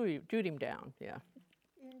 Jude him down. Yeah.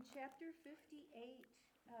 In chapter 58,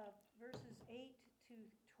 verses 8 to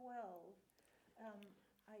 12,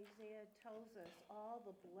 Isaiah tells us all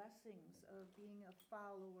the blessings of being a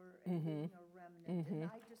follower and being a remnant. And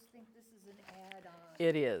I just think this is an add-on.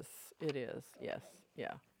 It is. It is. Yes.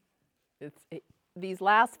 Yeah. These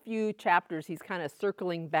last few chapters, he's kind of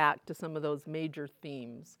circling back to some of those major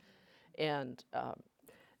themes, and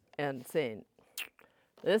saying,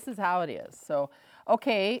 "This is how it is." So,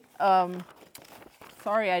 okay.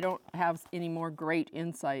 Sorry, I don't have any more great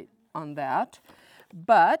insight on that,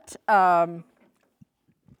 but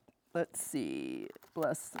let's see.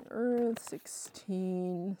 Bless the earth.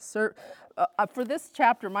 16. For this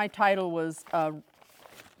chapter, my title was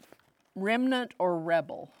 "Remnant or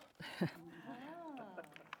Rebel."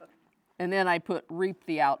 And then I put reap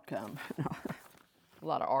the outcome. A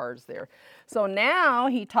lot of R's there. So now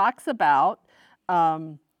he talks about,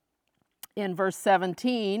 in verse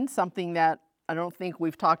 17, something that I don't think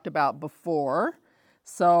we've talked about before.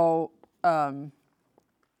 So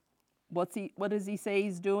what does he say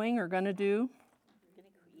he's doing or going to do?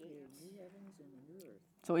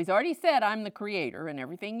 So he's already said, I'm the creator, and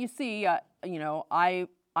everything you see,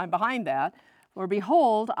 I'm behind that. For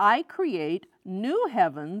behold, I create new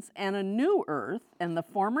heavens and a new earth, and the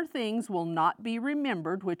former things will not be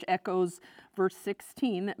remembered, which echoes verse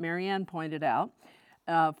 16 that Mary Ann pointed out.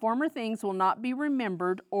 Former things will not be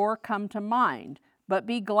remembered or come to mind, but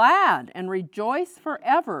be glad and rejoice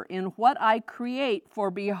forever in what I create. For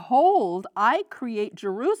behold, I create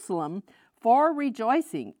Jerusalem for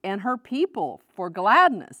rejoicing, and her people for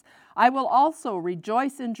gladness. I will also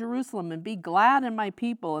rejoice in Jerusalem and be glad in my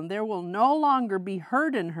people, and there will no longer be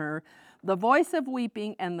heard in her the voice of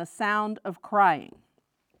weeping and the sound of crying.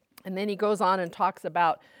 And then he goes on and talks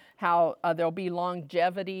about how there'll be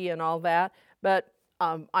longevity and all that. But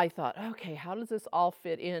I thought, okay, how does this all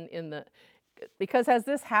fit in the... Because has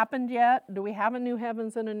this happened yet? Do we have a new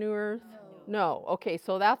heavens and a new earth? No. Okay,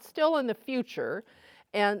 so that's still in the future.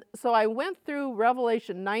 And so I went through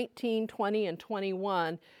Revelation 19, 20, and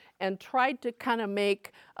 21 and tried to kind of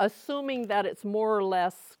make, assuming that it's more or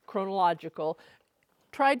less chronological,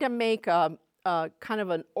 tried to make a kind of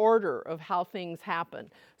an order of how things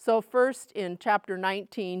happen. So first in chapter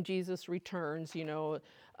 19, Jesus returns,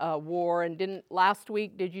 war. And last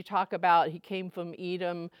week, did you talk about he came from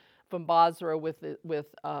Edom, from Bozrah with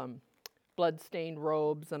blood-stained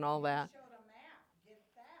robes and all that?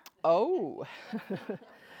 Oh.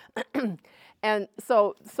 And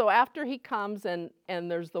so after he comes and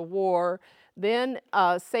there's the war, then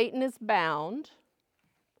Satan is bound.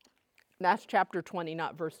 That's chapter 20,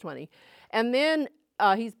 not verse 20. And then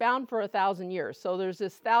he's bound for 1,000 years. So there's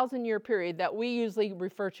this 1,000-year period that we usually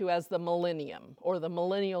refer to as the millennium, or the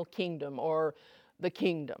millennial kingdom, or the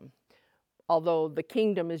kingdom, although the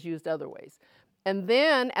kingdom is used other ways. And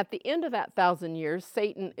then at the end of that 1,000 years,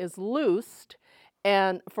 Satan is loosed,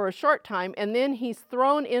 and for a short time, and then he's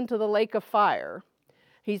thrown into the lake of fire.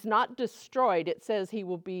 He's not destroyed. It says he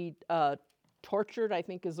will be tortured, I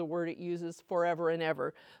think is the word it uses, forever and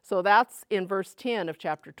ever. So that's in verse 10 of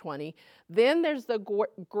chapter 20. Then there's the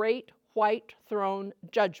great white throne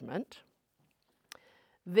judgment.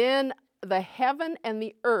 Then the heaven and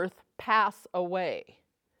the earth pass away.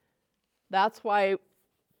 That's why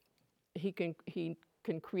he can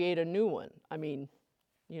create a new one. I mean,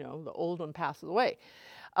 the old one passes away.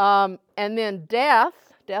 And then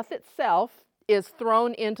death itself is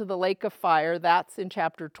thrown into the lake of fire. That's in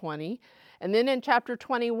chapter 20. And then in chapter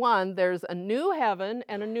 21, there's a new heaven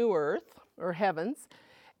and a new earth, or heavens,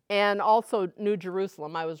 and also New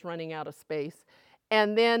Jerusalem. I was running out of space.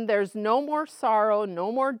 And then there's no more sorrow,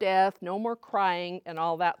 no more death, no more crying, and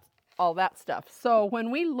all all that stuff. So when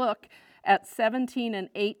we look at 17 and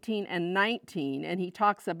 18 and 19, and he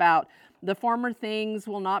talks about the former things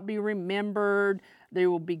will not be remembered, they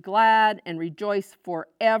will be glad and rejoice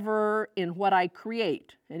forever in what I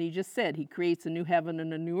create. And he just said he creates a new heaven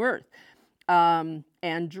and a new earth, and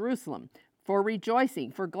Jerusalem. For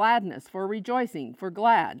rejoicing, for gladness, for rejoicing, for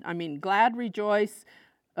glad. I mean, glad, rejoice,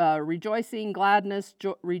 rejoicing, gladness,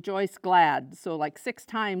 rejoice, glad. So like 6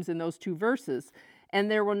 times in those 2 verses. And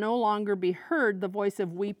there will no longer be heard the voice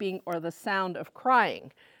of weeping or the sound of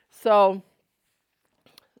crying. So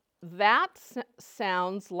that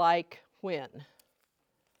sounds like when?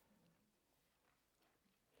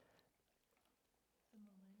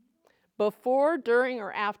 Before, during,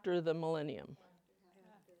 or after the millennium?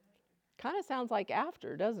 Kind of sounds like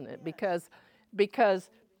after, doesn't it? Because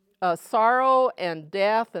sorrow and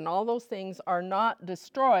death and all those things are not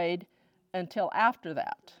destroyed until after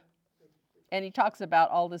that. And he talks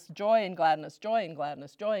about all this joy and gladness, joy and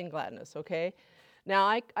gladness, joy and gladness, okay? Now,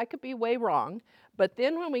 I could be way wrong, but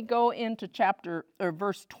then when we go into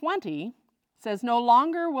verse 20, it says, no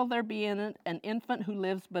longer will there be in it an infant who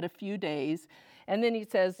lives but a few days. And then he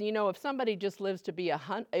says, if somebody just lives to be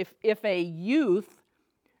if a youth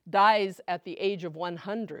dies at the age of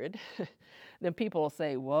 100, then people will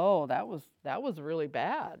say, whoa, that was really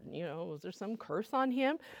bad. Was there some curse on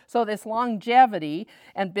him? So this longevity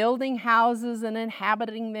and building houses and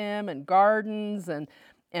inhabiting them and gardens and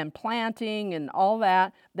planting and all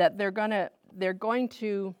that they're going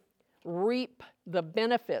to reap the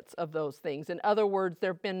benefits of those things. In other words,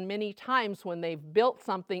 there have been many times when they've built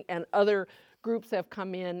something and other groups have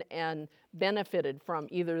come in and benefited from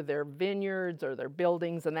either their vineyards or their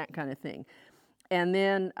buildings and that kind of thing. And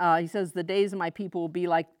then he says, the days of my people will be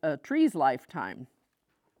like a tree's lifetime.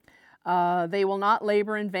 They will not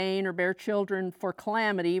labor in vain or bear children for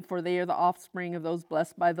calamity, for they are the offspring of those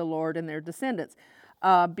blessed by the Lord and their descendants.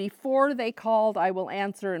 Before they called, I will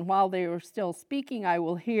answer, and while they were still speaking, I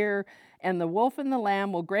will hear. And the wolf and the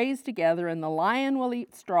lamb will graze together, and the lion will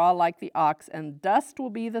eat straw like the ox, and dust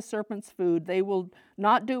will be the serpent's food. They will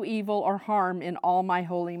not do evil or harm in all my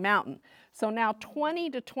holy mountain. So now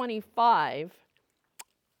 20 to 25,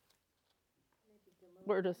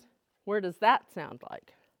 where does that sound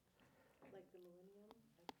like? Like the millennium?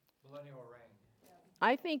 Millennial reign.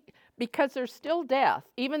 I think because there's still death,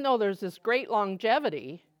 even though there's this great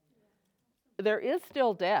longevity, there is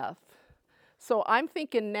still death. So I'm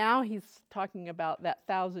thinking now he's talking about that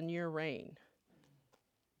 1,000-year reign.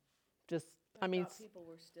 People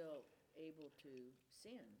were still able to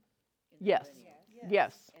sin in the Yes, millennium.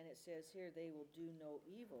 yes. And it says here, they will do no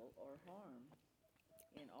evil or harm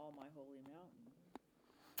in all my holy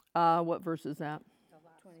mountain. What verse is that?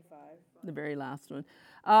 25. The very last one.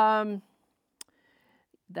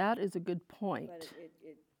 That is a good point. But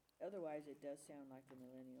it otherwise it does sound like the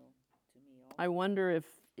millennial to me also. I wonder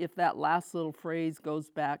if that last little phrase goes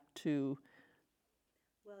back to,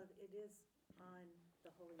 Well, it is on the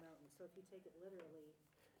holy mountain, so if you take it literally,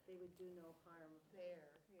 they would do no harm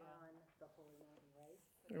on the holy mountain,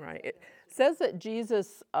 right? right. It says that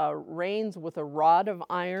Jesus reigns with a rod of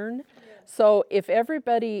iron. So if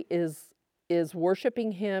everybody is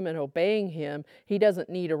worshiping him and obeying him, he doesn't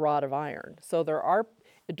need a rod of iron. So there are,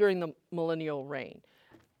 during the millennial reign,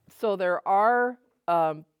 so there are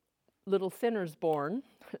little sinners born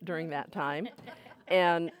during that time,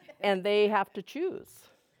 and they have to choose,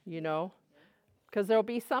 because there'll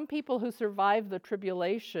be some people who survive the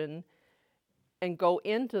tribulation and go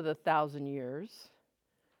into the 1,000 years,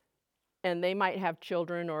 and they might have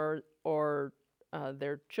children or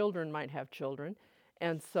their children might have children,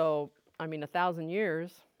 and so 1,000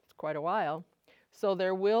 years, it's quite a while. So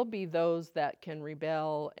there will be those that can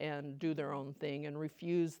rebel and do their own thing and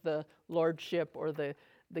refuse the lordship or the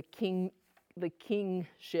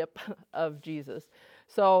kingship of Jesus.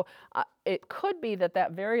 So it could be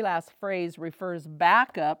that very last phrase refers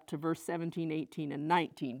back up to verse 17, 18, and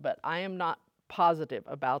 19, but I am not positive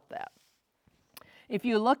about that. If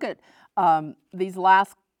you look at these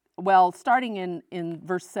starting in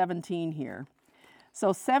verse 17 here,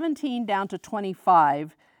 so 17 down to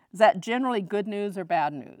 25, is that generally good news or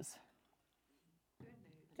bad news?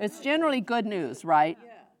 It's generally good news, right?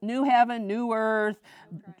 Yeah. New heaven, new earth,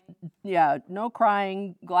 no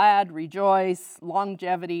crying, glad, rejoice,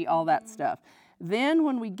 longevity, all that stuff. Then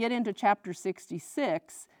when we get into chapter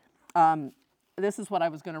 66, this is what I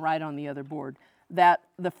was going to write on the other board, that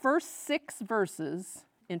the first 6 verses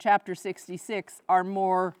in chapter 66 are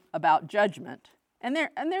more about judgment. And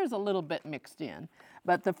there's a little bit mixed in.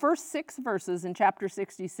 But the first 6 verses in chapter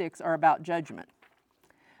 66 are about judgment.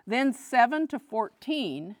 Then 7 to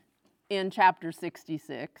 14 in chapter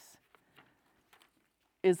 66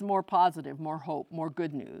 is more positive, more hope, more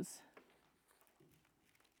good news.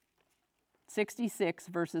 66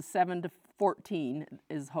 verses 7 to 14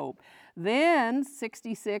 is hope. Then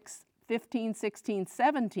 66, 15, 16,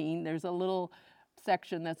 17, there's a little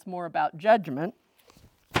section that's more about judgment.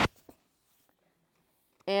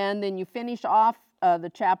 And then you finish off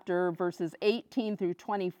the chapter, verses 18 through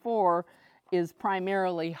 24 is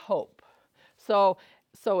primarily hope. So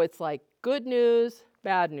it's like good news,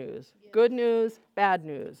 bad news, good news, bad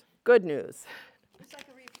news, good news. It's like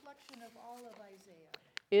a reflection of all of Isaiah.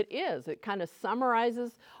 It is. It kind of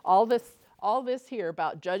summarizes all this here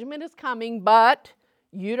about judgment is coming, but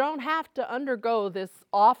you don't have to undergo this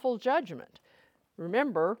awful judgment.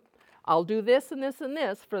 Remember, I'll do this and this and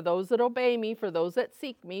this for those that obey me, for those that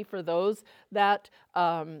seek me, for those that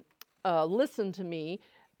listen to me.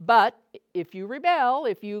 But if you rebel,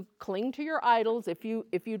 if you cling to your idols, if you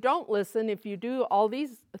don't listen, if you do all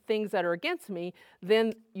these things that are against me,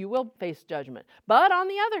 then you will face judgment. But on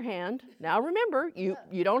the other hand, now remember, you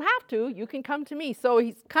don't have to. You can come to me. So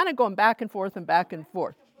he's kind of going back and forth and back and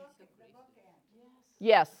forth.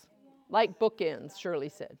 Yes, like bookends, Shirley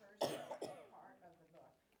said.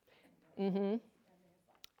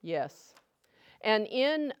 Yes. And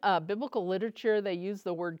in biblical literature, they use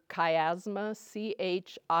the word chiasma, C-H-I-A-S-M-A.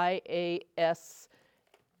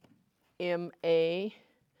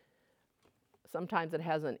 Sometimes it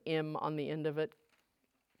has an M on the end of it.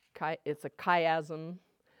 It's a chiasm.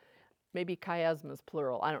 Maybe chiasm is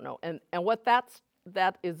plural. I don't know. And what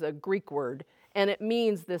that is a Greek word, and it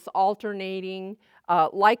means this alternating,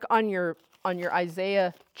 like on your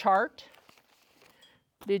Isaiah chart.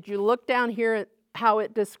 Did you look down here at how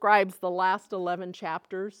it describes the last 11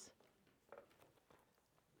 chapters?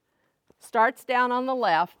 Starts down on the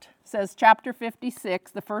left, says chapter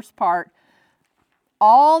 56, the first part,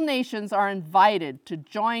 all nations are invited to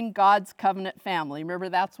join God's covenant family. Remember,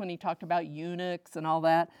 that's when he talked about eunuchs and all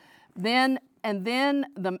that. Then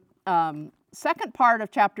the second part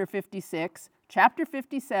of chapter 56, chapter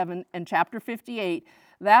 57, and chapter 58,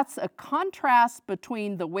 that's a contrast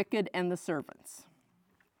between the wicked and the servants.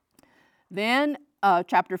 Then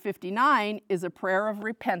chapter 59 is a prayer of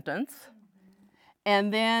repentance.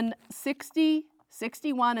 And then 60,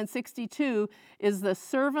 61, and 62 is the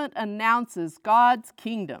servant announces God's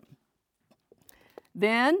kingdom.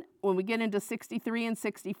 Then when we get into 63 and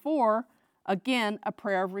 64, again, a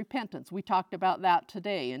prayer of repentance. We talked about that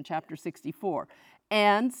today in chapter 64.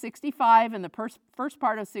 And 65 and the first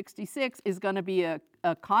part of 66 is going to be a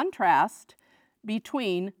contrast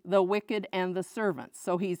between the wicked and the servants.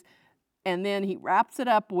 And then he wraps it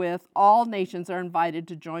up with all nations are invited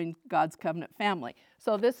to join God's covenant family.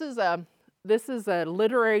 So this is a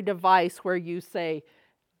literary device where you say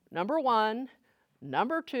number 1,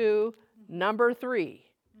 number 2, number 3.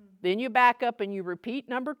 Then you back up and you repeat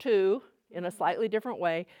number 2 in a slightly different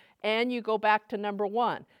way, and you go back to number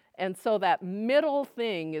 1. And so that middle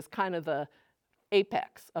thing is kind of the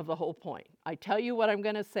apex of the whole point. I tell you what I'm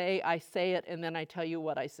going to say, I say it, and then I tell you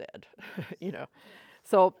what I said.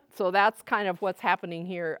 So that's kind of what's happening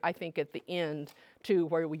here, I think, at the end, too,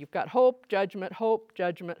 where you've got hope, judgment, hope,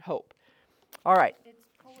 judgment, hope. All right. It's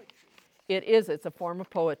poetry. It is. It's a form of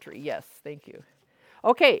poetry. Yes, thank you.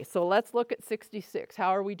 Okay, so let's look at 66. How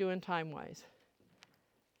are we doing time-wise?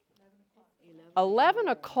 11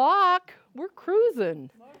 o'clock? We're cruising.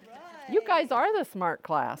 All right. You guys are the smart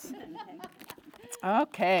class.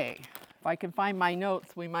 Okay. If I can find my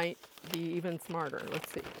notes, we might be even smarter.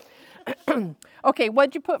 Let's see. Okay,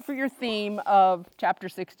 what'd you put for your theme of chapter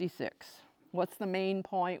 66? What's the main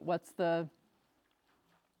point? What's the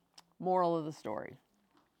moral of the story?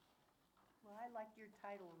 Well, I like your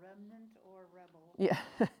title, Remnant or Rebel. Yeah.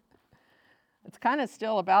 It's kind of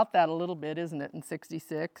still about that a little bit, isn't it, in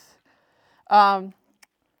 66?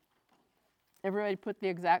 Everybody put the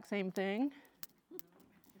exact same thing?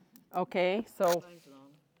 Okay, so Mine's long.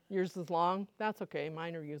 yours is long? That's okay,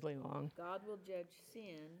 mine are usually long. God will judge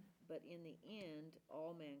sin, but in the end,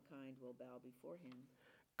 all mankind will bow before him.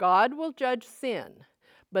 God will judge sin,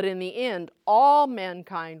 but in the end, all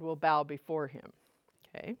mankind will bow before him.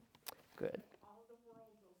 Okay, good. All the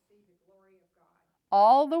world will see the glory of God.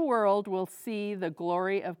 All the world will see the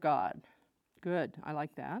glory of God. Good, I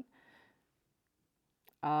like that.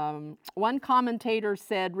 One commentator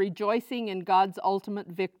said, rejoicing in God's ultimate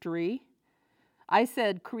victory. I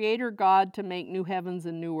said, Creator God to make new heavens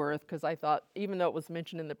and new earth, because I thought, even though it was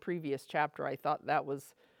mentioned in the previous chapter, I thought that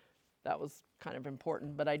was kind of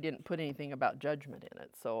important, but I didn't put anything about judgment in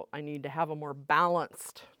it, so I need to have a more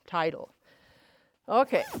balanced title.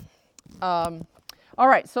 Okay. All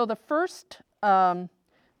right, so the first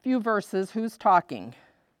few verses, who's talking?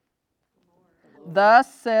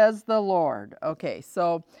 Thus says the Lord. Okay,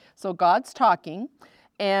 so God's talking,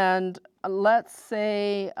 and let's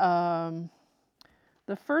say the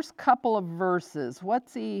first couple of verses.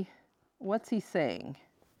 What's he saying?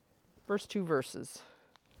 First 2 verses.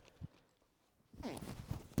 Basically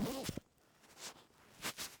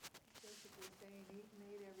saying, he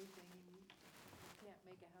made everything, you can't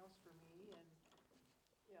make a house for me, and,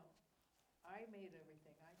 I made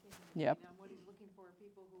everything, I came to Yep. and what he's looking for are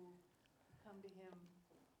people who come to him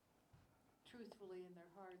truthfully in their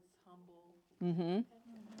hearts, humble. Mm-hmm.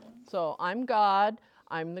 So I'm God.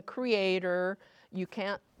 I'm the creator. You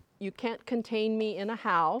can't contain me in a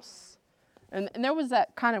house. And there was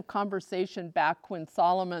that kind of conversation back when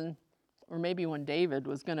Solomon, or maybe when David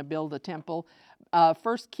was going to build a temple. 1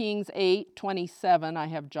 Kings 8:27, I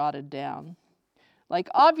have jotted down. Like,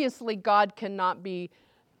 obviously, God cannot be,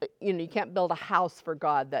 you can't build a house for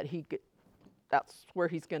God that's where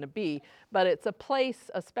he's going to be. But it's a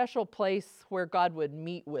place, a special place where God would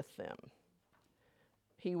meet with them.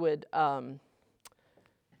 He would,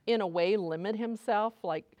 in a way, limit himself,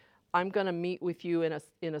 like, I'm going to meet with you in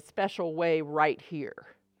a special way right here.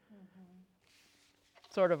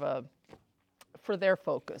 Sort of for their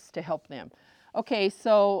focus, to help them. Okay,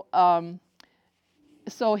 so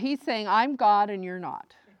he's saying, I'm God and you're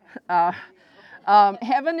not.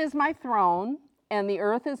 Heaven is my throne and the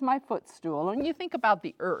earth is my footstool. And you think about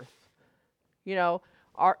the earth,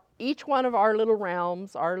 each one of our little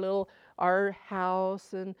realms, our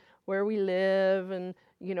house and where we live and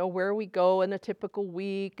where we go in a typical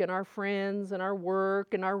week, and our friends and our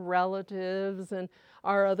work and our relatives and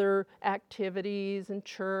our other activities and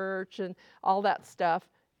church and all that stuff.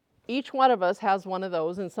 Each one of us has one of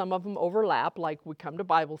those, and some of them overlap, like we come to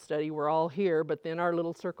Bible study, we're all here, but then our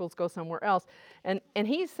little circles go somewhere else. And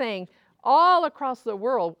he's saying all across the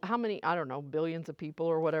world, how many, I don't know, billions of people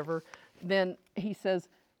or whatever, then he says,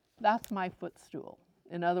 that's my footstool.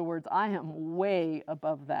 In other words, I am way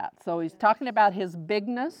above that. So he's talking about his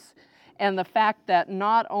bigness and the fact that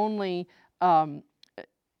not only, let's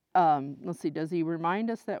see, does he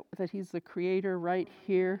remind us that he's the creator right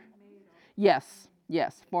here? Yes,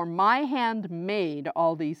 for my hand made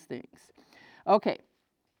all these things. Okay,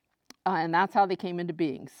 and that's how they came into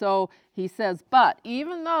being. So he says, but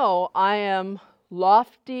even though I am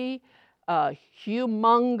lofty,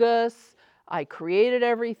 humongous, I created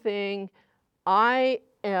everything, I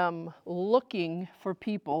am looking for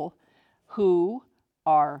people who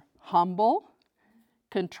are humble,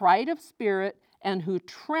 contrite of spirit, and who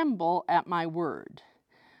tremble at my word.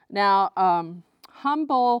 Now,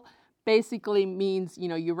 humble basically means,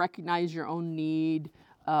 you recognize your own need,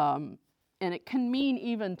 and it can mean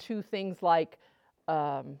even to things like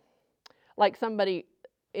somebody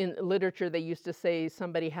in literature, they used to say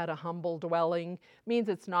somebody had a humble dwelling. Means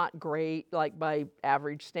it's not great, like by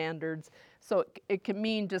average standards. So it can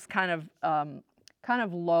mean just kind of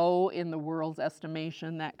low in the world's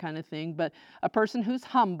estimation, that kind of thing. But a person who's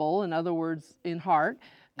humble, in other words, in heart,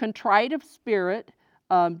 contrite of spirit,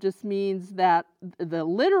 just means that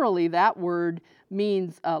literally that word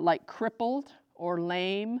means like crippled or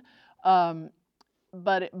lame, but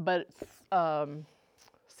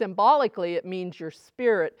symbolically it means your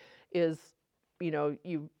spirit is,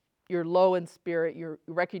 you're low in spirit, you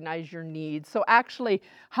recognize your needs. So actually,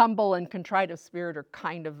 humble and contrite of spirit are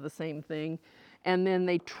kind of the same thing. And then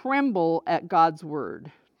they tremble at God's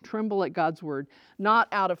word. Tremble at God's word, not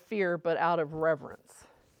out of fear, but out of reverence.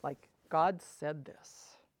 Like, God said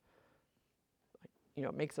this.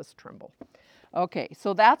 It makes us tremble. Okay,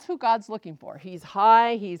 so that's who God's looking for. He's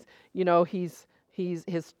high, he's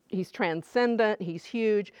transcendent, he's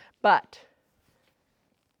huge, but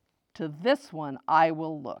to this one I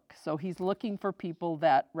will look. So he's looking for people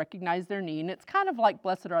that recognize their need. And it's kind of like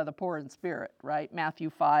blessed are the poor in spirit, right? Matthew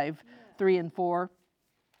 5, 3 and 4.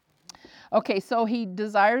 Okay, so he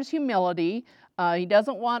desires humility. He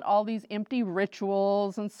doesn't want all these empty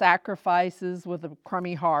rituals and sacrifices with a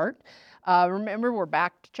crummy heart. Remember, we're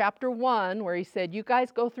back to chapter 1 where he said, you guys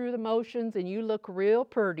go through the motions and you look real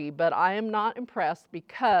pretty, but I am not impressed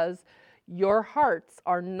because your hearts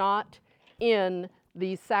are not in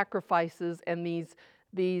these sacrifices and these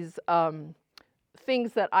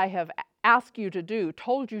things that I have asked you to do,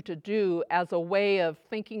 told you to do as a way of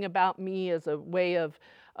thinking about me, as a way of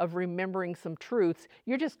remembering some truths.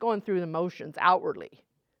 You're just going through the motions outwardly.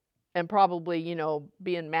 And probably,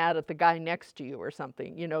 being mad at the guy next to you or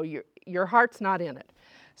something. Your heart's not in it.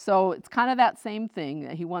 So it's kind of that same thing,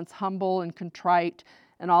 that he wants humble and contrite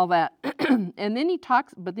and all that. And then he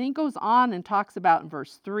goes on and talks about in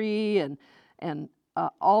verse 3 and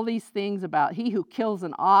all these things about he who kills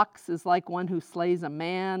an ox is like one who slays a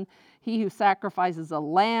man. He who sacrifices a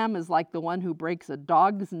lamb is like the one who breaks a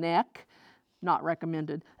dog's neck. Not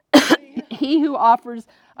recommended. He who offers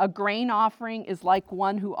a grain offering is like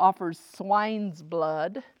one who offers swine's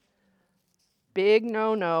blood. Big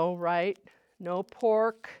no, right? No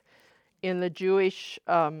pork in the Jewish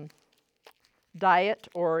diet,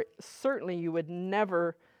 or certainly you would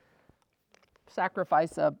never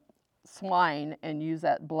sacrifice a swine and use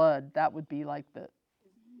that blood. That would be like the... And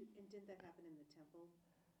didn't that happen in the temple?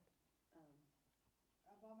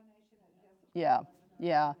 Yeah.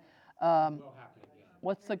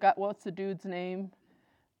 What's the dude's name?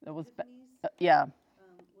 That was yeah.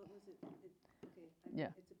 What was it? Okay, Yeah.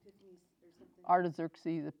 it's Epiphanies or something.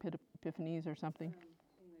 Artaxerxes, Epiphanes or something. Anyway,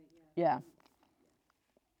 Yeah. It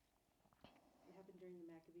happened during the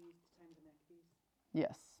Maccabees, the time of the Maccabees.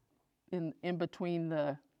 Yes. In between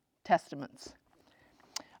the testaments.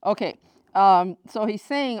 Okay. So he's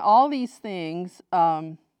saying all these things.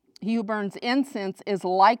 He who burns incense is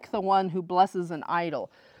like the one who blesses an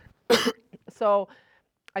idol. So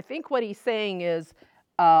I think what he's saying is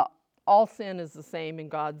all sin is the same in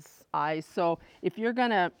God's eyes. So if you're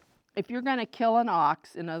gonna kill an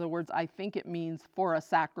ox, in other words, I think it means for a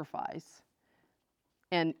sacrifice,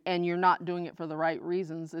 and you're not doing it for the right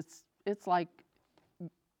reasons, it's like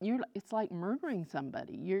murdering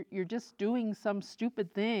somebody. You're just doing some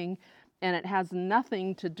stupid thing, and it has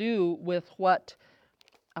nothing to do with what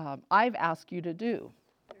I've asked you to do.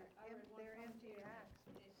 They're empty acts.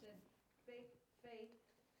 They said fake faith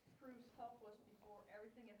proves helpless before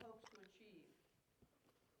everything it hopes to achieve.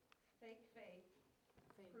 Fake faith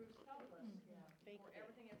proves helpless before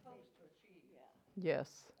everything it hopes to achieve.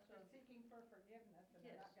 Yes. So seeking for forgiveness, and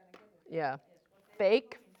they're not going to get it. Yeah.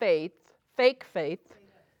 Fake faith,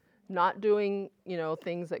 not doing,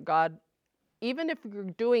 things that God, even if you're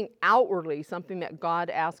doing outwardly something that God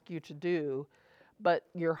asked you to do, but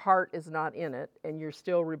your heart is not in it and you're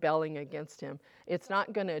still rebelling against him, it's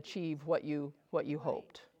not going to achieve what you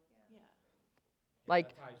hoped.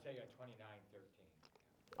 Like Isaiah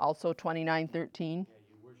 29:13. Also 29:13. Yeah,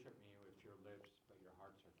 you worship me with your lips, but your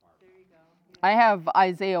hearts are far. There you go. I have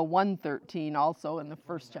Isaiah 1:13 also in the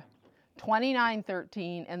first chapter.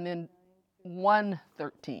 29:13 and then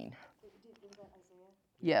 1:13. Is that Isaiah?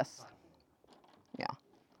 Yes. Yeah.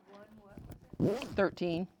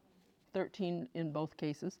 13 in both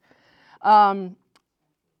cases.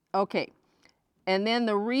 Okay. And then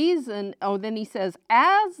the reason, then he says,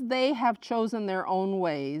 as they have chosen their own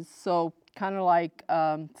ways, so kind of like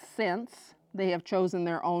since they have chosen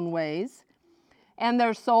their own ways, and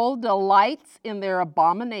their soul delights in their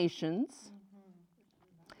abominations,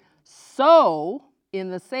 so in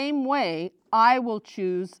the same way I will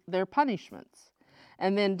choose their punishments.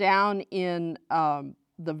 And then down in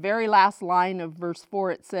the very last line of verse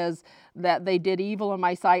 4, it says that they did evil in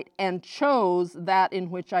my sight and chose that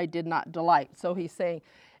in which I did not delight. So he's saying,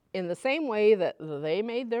 in the same way that they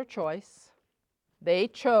made their choice, they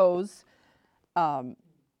chose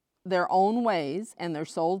their own ways, and their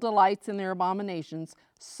soul delights in their abominations,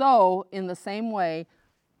 so in the same way,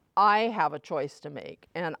 I have a choice to make,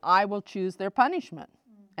 and I will choose their punishment,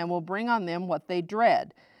 and will bring on them what they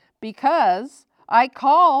dread, because I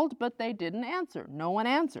called, but they didn't answer. No one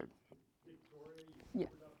answered. Yeah.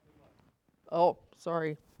 Oh,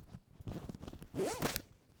 sorry.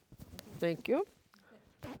 Thank you.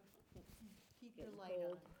 Keep the light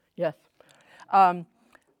on. Yes.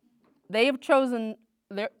 They have chosen,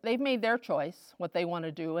 they've made their choice, what they want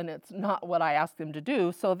to do, and it's not what I asked them to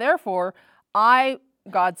do. So therefore,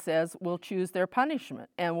 God says, will choose their punishment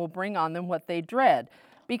and will bring on them what they dread.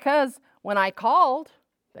 Because when I called,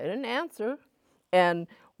 they didn't answer. And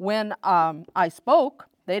when I spoke,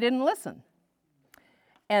 they didn't listen.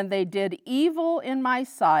 And they did evil in my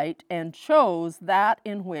sight and chose that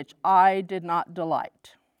in which I did not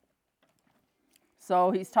delight.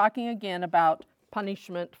 So he's talking again about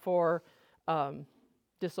punishment for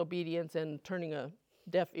disobedience and turning a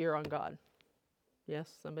deaf ear on God. Yes,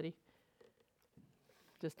 somebody?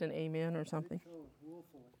 Just an amen or something?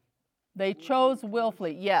 They chose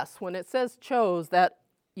willfully. Yes, when it says chose, that,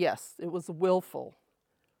 yes, it was willful.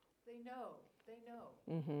 They know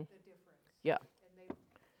Mm-hmm. the difference. Yeah. And they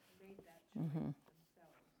made that choice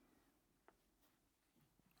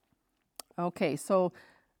themselves. Okay, so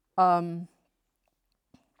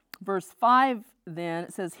verse 5 then,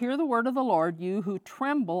 it says, hear the word of the Lord, you who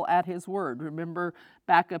tremble at his word. Remember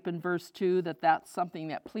back up in verse 2 that that's something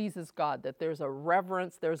that pleases God, that there's a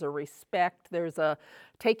reverence, there's a respect, there's a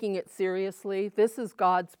taking it seriously. This is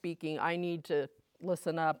God speaking. I need to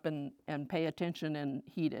listen up and pay attention and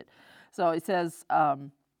heed it. So it says,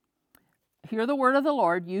 hear the word of the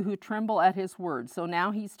Lord, you who tremble at his word. So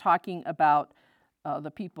now he's talking about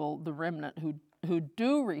the people, the remnant who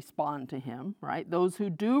do respond to him, right? Those who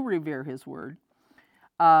do revere his word.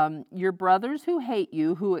 Your brothers who hate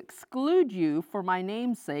you, who exclude you for my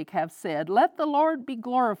name's sake, have said, let the Lord be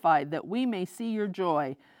glorified, that we may see your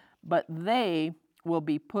joy, but they will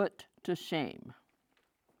be put to shame.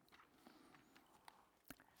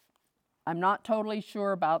 I'm not totally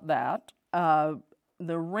sure about that. The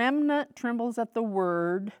remnant trembles at the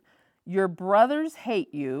word. Your brothers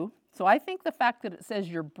hate you. So I think the fact that it says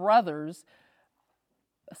your brothers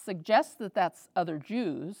suggests that that's other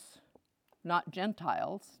Jews, not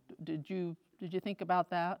Gentiles. Did you think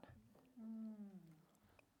about that?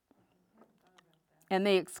 And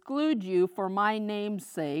they exclude you for my name's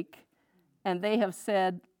sake, and they have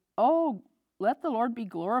said, oh, let the Lord be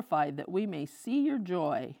glorified, that we may see your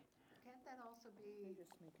joy. Can't that also be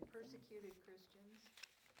persecuted Christians?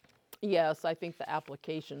 Yes, I think the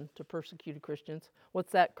application to persecuted Christians.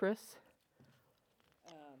 What's that, Chris?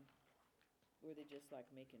 Were they just like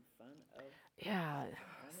making fun of? Yeah,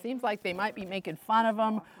 seems like they might be making fun of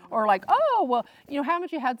them, or like, oh, well,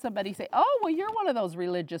 haven't you had somebody say, oh, well, you're one of those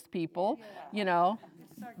religious people, Sarcastic.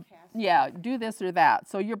 Yeah, do this or that.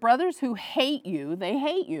 So your brothers who hate you, they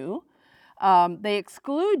hate you. They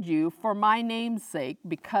exclude you for my name's sake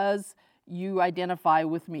because you identify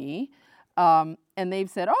with me. And they've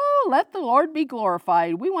said, oh, let the Lord be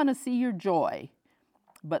glorified. We want to see your joy.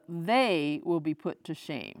 But they will be put to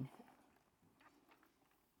shame.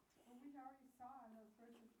 Well, we already saw in those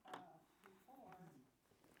verses before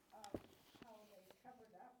how they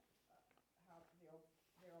covered up how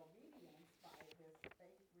their obedience by this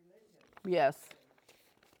fake religion. Yes.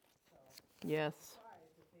 Yes.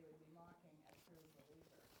 Surprised that they would be mocking a true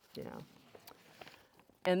believer. Yeah.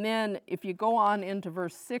 And then if you go on into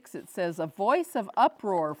verse 6, it says, a voice of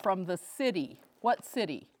uproar from the city. What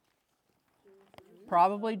city?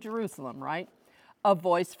 Probably Jerusalem, right? A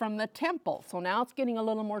voice from the temple. So now it's getting a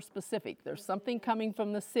little more specific. There's something coming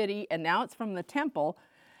from the city, and now it's from the temple.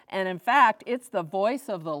 And in fact, it's the voice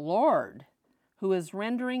of the Lord who is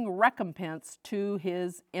rendering recompense to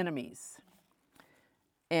his enemies.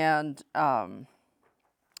 And down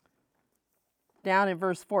in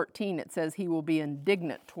verse 14, it says he will be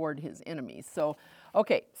indignant toward his enemies. So,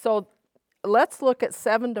 okay, so let's look at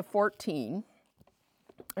 7 to 14.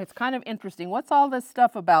 It's kind of interesting. What's all this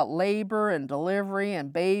stuff about labor and delivery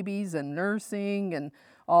and babies and nursing and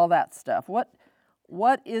all that stuff? What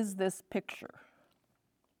is this picture?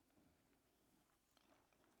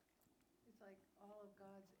 It's like all of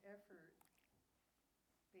God's effort,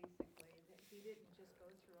 basically, that he didn't just go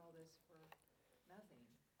through all this for nothing.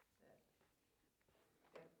 That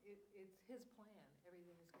it's his plan,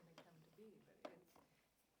 everything is going to come to be, but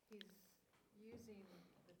he's using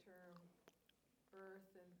the term birth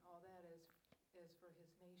and all that as for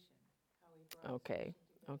his nation, how he brought Okay, his nation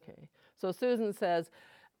together. okay. So Susan says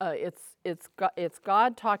it's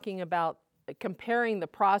God talking about comparing the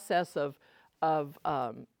process of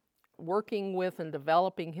working with and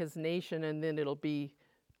developing his nation, and then it'll be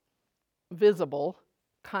visible,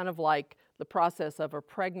 kind of like the process of a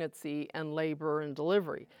pregnancy and labor and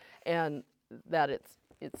delivery, and that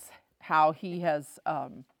it's how he has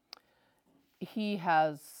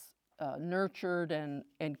nurtured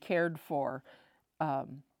and cared for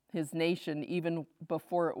his nation even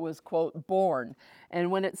before it was, quote, born.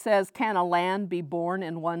 And when it says, can a land be born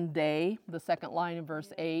in one day, the second line in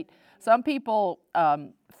verse 8, some people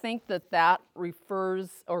think that refers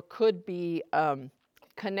or could be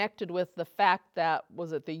connected with the fact that,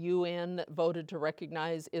 was it the UN that voted to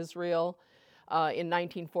recognize Israel in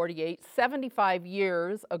 1948, 75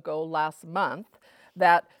 years ago last month,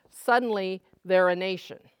 that suddenly they're a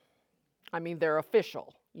nation. I mean, they're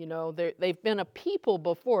official. They've been a people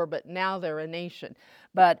before, but now they're a nation.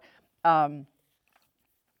 But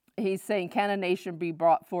he's saying, can a nation be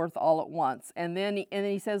brought forth all at once? And then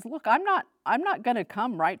he says, look, I'm not going to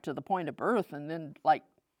come right to the point of birth and then like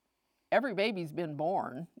every baby's been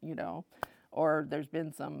born, or there's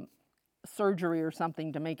been some surgery or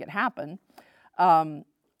something to make it happen.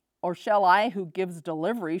 Or shall I, who gives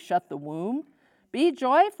delivery, shut the womb? Be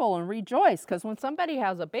joyful and rejoice, because when somebody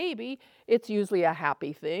has a baby, it's usually a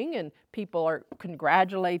happy thing, and people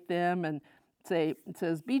congratulate them and it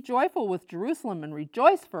says, be joyful with Jerusalem and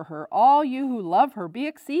rejoice for her, all you who love her. Be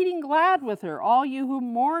exceeding glad with her, all you who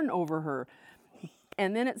mourn over her.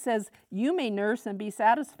 And then it says, you may nurse and be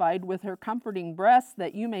satisfied with her comforting breasts,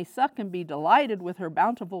 that you may suck and be delighted with her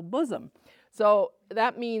bountiful bosom. So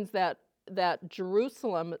that means that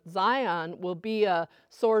Jerusalem, Zion, will be a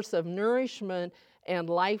source of nourishment and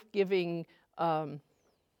life-giving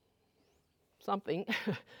something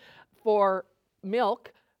for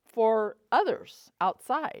milk for others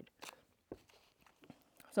outside.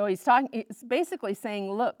 So he's basically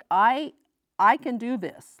saying, look, I can do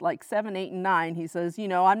this. Like 7, 8, and 9, he says,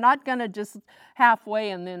 I'm not going to just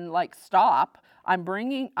halfway and then like stop. I've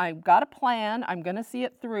got a plan. I'm going to see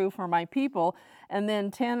it through for my people. And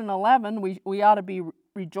then 10 and 11, we ought to be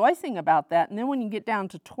rejoicing about that. And then when you get down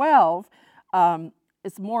to 12,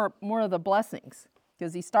 it's more of the blessings.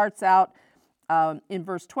 Because he starts out in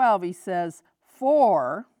verse 12, he says,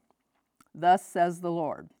 for thus says the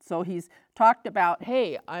Lord. So he's talked about,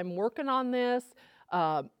 hey, I'm working on this.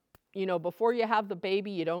 Before you have the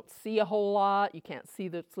baby, you don't see a whole lot. You can't see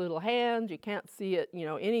its little hands. You can't see it,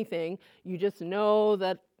 anything. You just know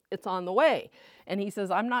that it's on the way. And he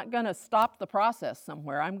says, I'm not going to stop the process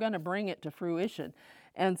somewhere. I'm going to bring it to fruition.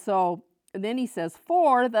 And then he says,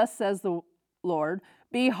 for thus says the Lord,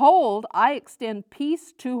 behold, I extend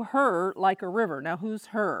peace to her like a river. Now, who's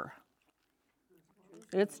her?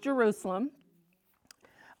 It's Jerusalem.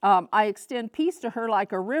 I extend peace to her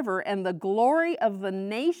like a river, and the glory of the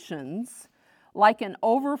nations like an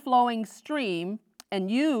overflowing stream,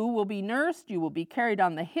 and you will be nursed, you will be carried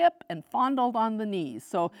on the hip and fondled on the knees.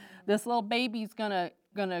 So this little baby's gonna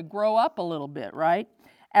grow up a little bit, right?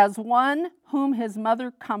 As one whom his mother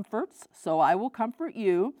comforts, so I will comfort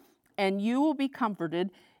you, and you will be comforted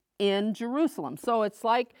in Jerusalem. So it's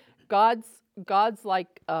like God's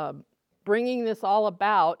like bringing this all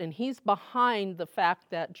about, and he's behind the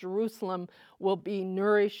fact that Jerusalem will be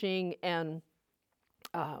nourishing and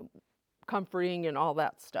comforting and all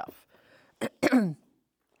that stuff.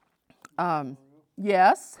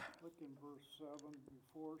 Yes? Look in verse 7,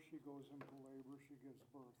 before she goes into labor, she gives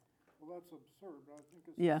birth. Well, that's absurd, but I think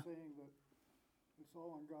it's saying that it's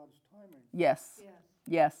all in God's timing. Yes.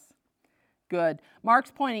 Yes. Good.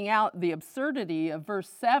 Mark's pointing out the absurdity of verse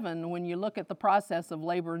 7 when you look at the process of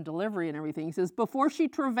labor and delivery and everything. He says, before she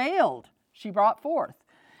travailed, she brought forth.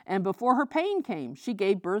 And before her pain came, she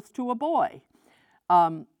gave birth to a boy.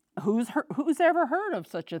 Who's ever heard of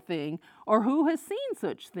such a thing, or who has seen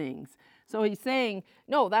such things? So he's saying,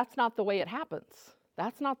 no, that's not the way it happens.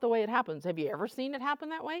 That's not the way it happens. Have you ever seen it happen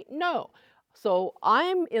that way? No. So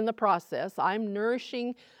I'm in the process. I'm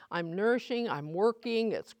nourishing, I'm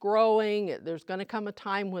working, it's growing. There's going to come a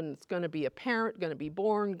time when it's going to be apparent, going to be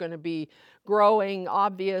born, going to be growing,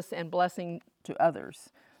 obvious, and blessing to others.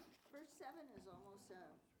 Verse 7 is almost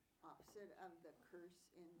opposite of the curse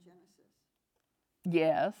in Genesis.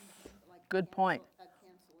 Yes, Like good point. A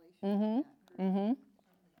cancellation.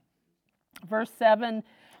 Verse 7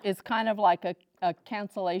 is kind of like a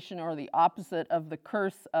cancellation or the opposite of the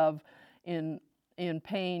curse of in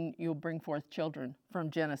pain you'll bring forth children from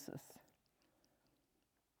Genesis.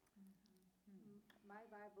 My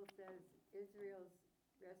Bible says Israel's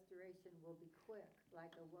restoration will be quick,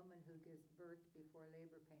 like a woman who gives birth before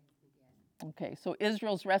labor pains begin. Okay, so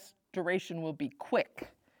Israel's restoration will be quick.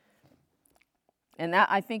 And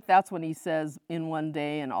I think that's when he says in one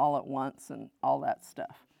day and all at once and all that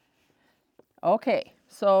stuff. Okay,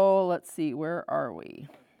 so let's see, where are we?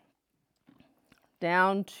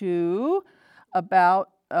 Down to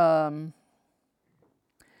about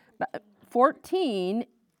 14,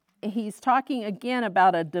 he's talking again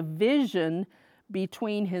about a division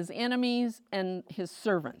between his enemies and his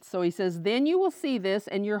servants. So he says, then you will see this,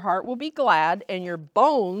 and your heart will be glad, and your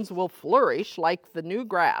bones will flourish like the new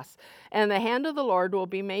grass. And the hand of the Lord will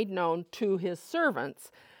be made known to his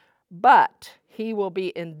servants, but he will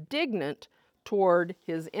be indignant toward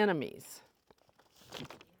his enemies.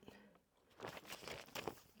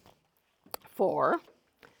 4.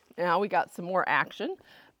 Now we got some more action.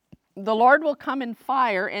 The Lord will come in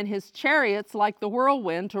fire, and his chariots like the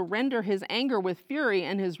whirlwind, to render his anger with fury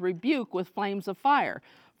and his rebuke with flames of fire.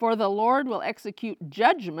 For the Lord will execute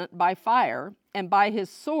judgment by fire and by his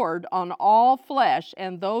sword on all flesh,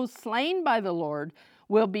 and those slain by the Lord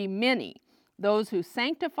will be many. Those who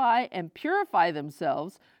sanctify and purify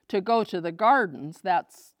themselves to go to the gardens,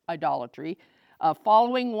 that's idolatry,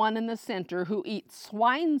 following one in the center who eats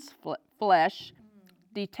swine's flesh,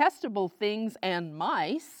 detestable things, and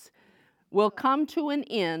mice, will come to an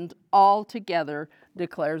end altogether,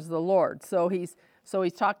 declares the Lord. So he's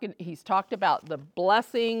talked about the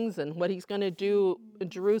blessings and what he's going to do in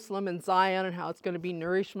Jerusalem and Zion and how it's going to be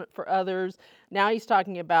nourishment for others. Now he's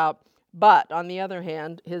talking about, but on the other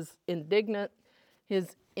hand, his indignance,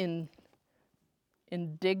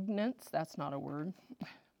 that's not a word,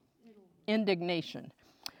 indignation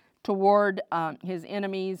toward his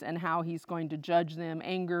enemies and how he's going to judge them,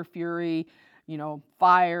 anger, fury,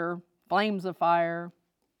 fire, flames of fire.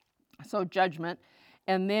 So judgment.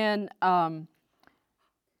 And then down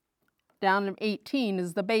in 18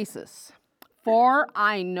 is the basis. For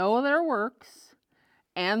I know their works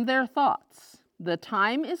and their thoughts. The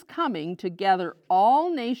time is coming to gather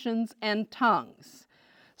all nations and tongues.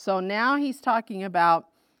 So now he's talking about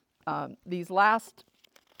these last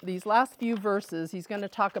few verses. He's going to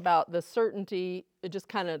talk about the certainty, just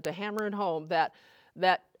kind of to hammer it home, that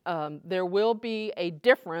there will be a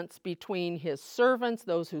difference between his servants,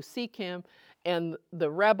 those who seek him, and the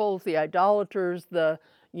rebels, the idolaters, the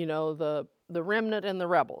remnant and the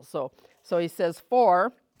rebels. So he says,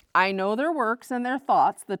 for I know their works and their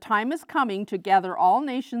thoughts. The time is coming to gather all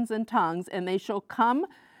nations and tongues, and they shall come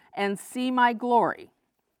and see my glory.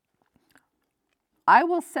 I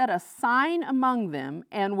will set a sign among them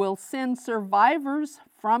and will send survivors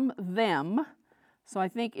from them. So I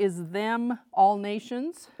think, is them all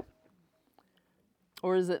nations?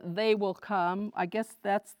 Or is it they will come? I guess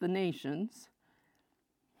that's the nations.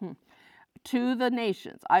 To the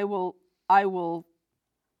nations. I will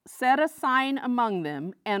set a sign among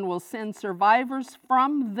them and will send survivors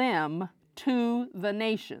from them to the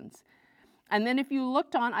nations. And then if you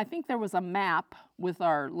looked on, I think there was a map with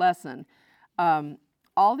our lesson.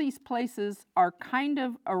 All these places are kind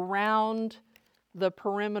of around the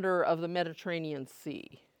perimeter of the Mediterranean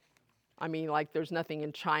Sea. I mean, like there's nothing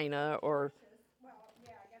in China or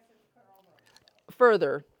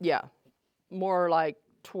further, yeah, more like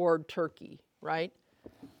toward Turkey, right?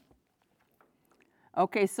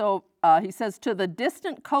 Okay, so he says, to the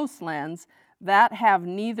distant coastlands that have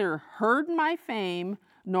neither heard my fame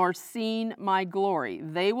nor seen my glory.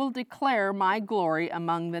 They will declare my glory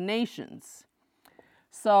among the nations.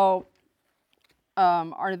 So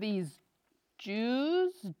are these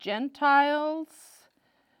Jews, Gentiles?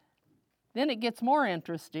 Then it gets more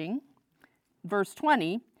interesting. Verse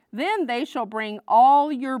 20, then they shall bring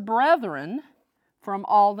all your brethren from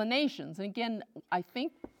all the nations. And again, I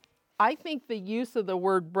think the use of the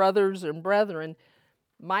word brothers and brethren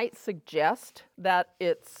might suggest that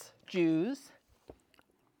it's Jews.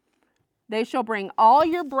 They shall bring all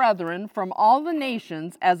your brethren from all the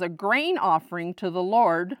nations as a grain offering to the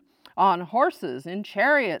Lord on horses, in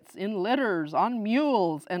chariots, in litters, on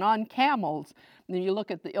mules, and on camels. And then you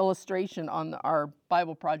look at the illustration on our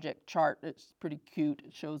Bible Project chart. It's pretty cute.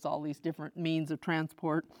 It shows all these different means of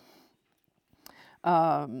transport.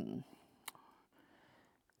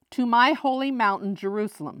 To my holy mountain,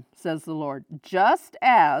 Jerusalem, says the Lord, just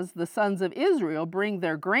as the sons of Israel bring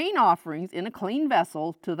their grain offerings in a clean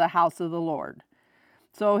vessel to the house of the Lord.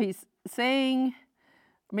 So he's saying,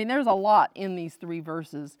 I mean, there's a lot in these 3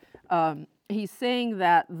 verses. He's saying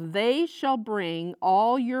that they shall bring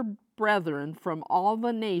all your brethren from all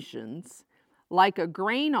the nations like a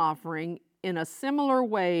grain offering in a similar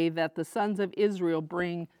way that the sons of Israel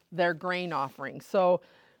bring their grain offering. So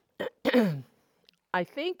I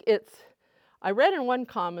think I read in one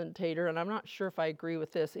commentator, and I'm not sure if I agree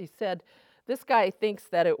with this, he said this guy thinks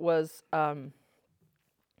that it was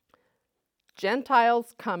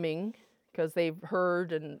Gentiles coming because they've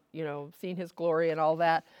heard and, seen his glory and all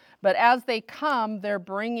that. But as they come, they're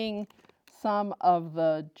bringing some of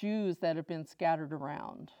the Jews that have been scattered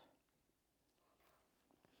around.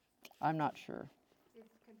 I'm not sure.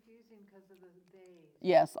 It's confusing because of the days.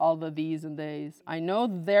 Yes, all the these and theys. I know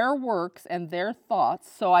their works and their thoughts.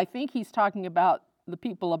 So I think he's talking about the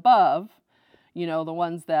people above, the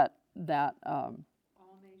ones that All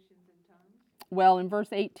nations and tongues. well, in verse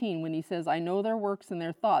 18, when he says, I know their works and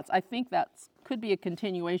their thoughts, I think that could be a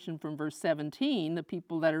continuation from verse 17, the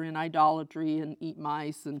people that are in idolatry and eat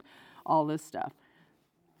mice and all this stuff.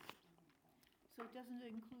 So doesn't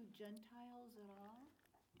it include Gentiles at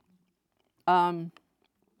all?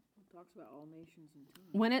 It talks about all nations and tongues.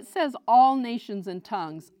 When it says all nations and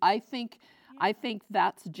tongues, I think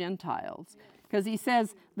that's Gentiles. Because he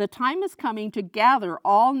says, the time is coming to gather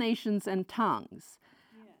all nations and tongues.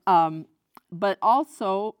 But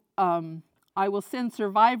also, I will send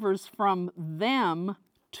survivors from them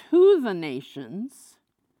to the nations.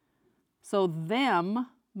 So them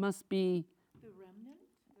must be The remnant?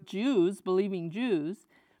 Jews, believing Jews.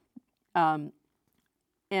 And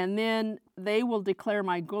then they will declare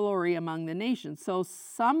my glory among the nations. So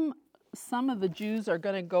some of the Jews are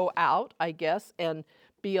going to go out, I guess, and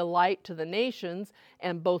be a light to the nations,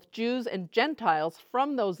 and both Jews and Gentiles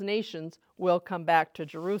from those nations will come back to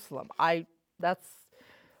Jerusalem. That's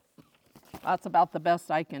about the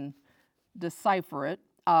best I can decipher it.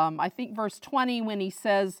 I think verse 20, when he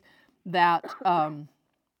says that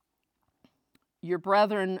your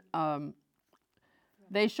brethren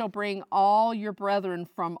They shall bring all your brethren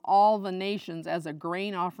from all the nations as a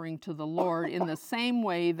grain offering to the Lord in the same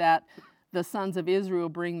way that the sons of Israel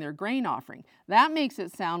bring their grain offering. That makes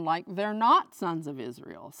it sound like they're not sons of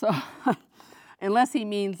Israel. So unless he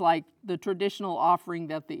means like the traditional offering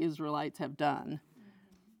that the Israelites have done.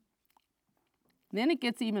 Then it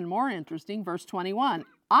gets even more interesting. Verse 21,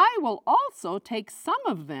 I will also take some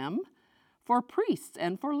of them for priests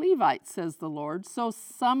and for Levites, says the Lord. So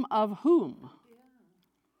some of whom?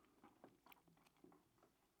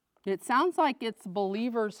 It sounds like it's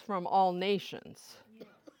believers from all nations.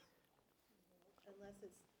 Unless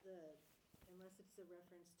it's a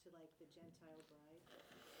reference to like the Gentile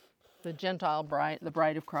bride. The Gentile bride, the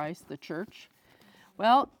bride of Christ, the church.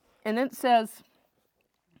 Well, and it says,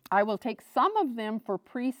 I will take some of them for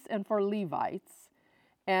priests and for Levites.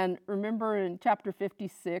 And remember in chapter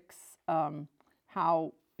 56,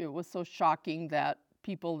 how it was so shocking that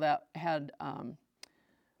people that had,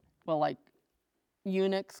 like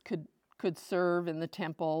eunuchs could serve in the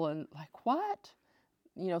temple, and like, what?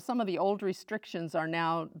 You know, some of the old restrictions are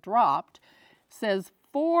now dropped. Says,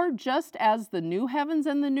 for just as the new heavens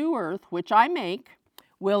and the new earth, which I make,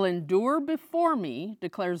 will endure before me,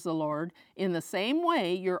 declares the Lord, in the same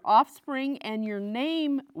way your offspring and your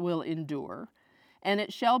name will endure. And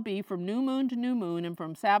it shall be from new moon to new moon and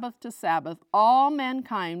from Sabbath to Sabbath, all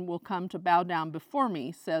mankind will come to bow down before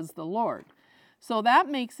me, says the Lord. So that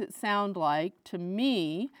makes it sound like, to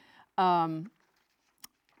me, in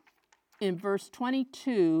verse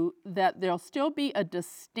 22, that there'll still be a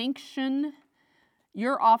distinction.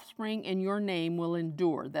 Your offspring and your name will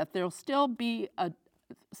endure. That there'll still be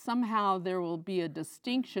somehow there will be a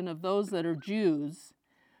distinction of those that are Jews,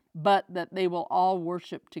 but that they will all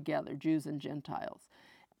worship together, Jews and Gentiles.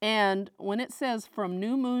 And when it says from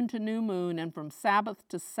new moon to new moon and from Sabbath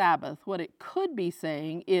to Sabbath, what it could be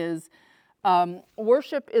saying is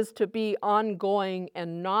worship is to be ongoing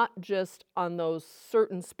and not just on those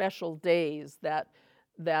certain special days that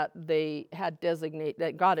they had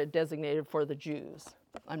that God had designated for the Jews.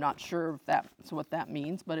 I'm not sure if that's what that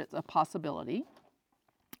means, but it's a possibility.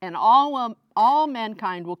 And all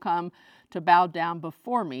mankind will come to bow down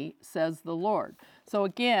before me, says the Lord. So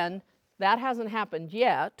again, that hasn't happened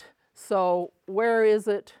yet. So where is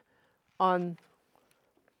it on,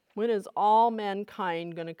 when is all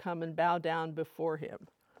mankind going to come and bow down before him?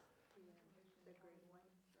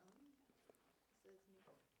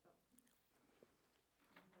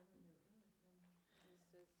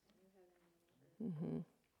 Mm-hmm.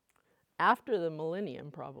 After the millennium,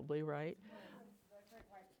 probably, right?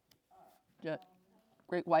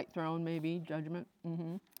 Great white throne, maybe, judgment.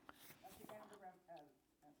 Mm-hmm.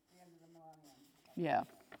 Yeah.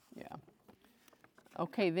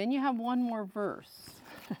 Okay, then you have one more verse.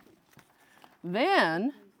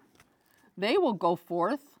 Then they will go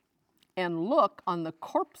forth and look on the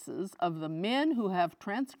corpses of the men who have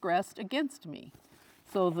transgressed against me.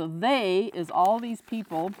 So the they is all these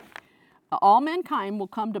people. All mankind will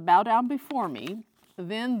come to bow down before me.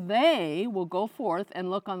 Then they will go forth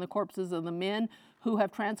and look on the corpses of the men who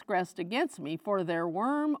have transgressed against me, for their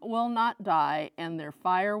worm will not die, and their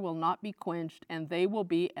fire will not be quenched, and they will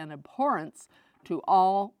be an abhorrence to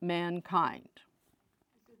all mankind.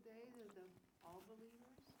 Is it they, all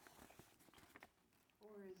believers?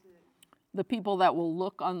 Or is it? The people that will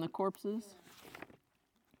look on the corpses?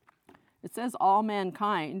 Yeah. It says all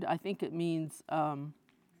mankind. I think it means,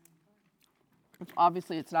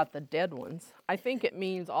 obviously it's not the dead ones. I think it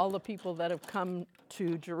means all the people that have come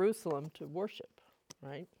to Jerusalem to worship.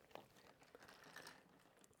 Right?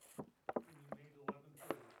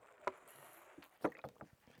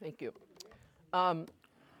 Thank you.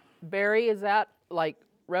 Barry, is that like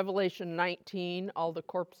Revelation 19, all the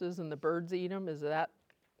corpses and the birds eat them? Is that?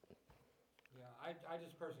 Yeah, I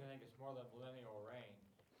just personally think it's more the millennial reign,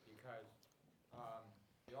 because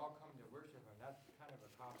they all come to worship him. That's kind of a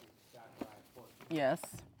copy of Zechariah 14. Yes.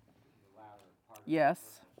 The latter part of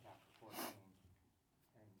yes. chapter 14.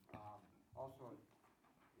 And also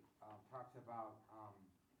talks about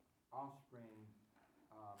offspring,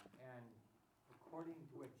 and according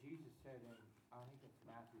to what Jesus said in, I think it's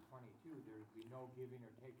Matthew 22, there would be no giving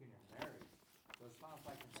or taking or marriage. So it sounds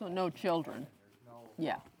like so no children. There's no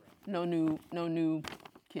offspring. No new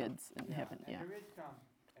kids in heaven. And there is some,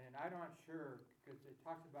 and I'm not sure, because it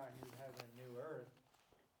talks about a new heaven and new earth,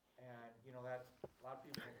 and that a lot of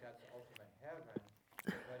people think that's the ultimate heaven.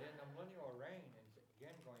 But in the millennial reign, and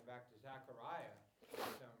again going back to Zechariah,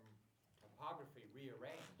 some topography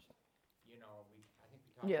rearranged. I think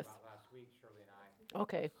we talked about last week, Shirley and I.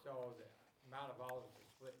 Okay. So the Mount of Olives is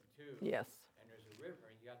split in two. Yes. And there's a river,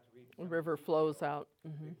 and you have to read. The river flows out.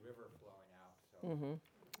 Big river flowing out. So Mm-hmm.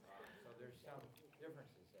 So there's some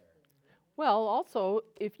differences there. Well, also,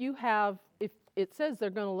 if it says they're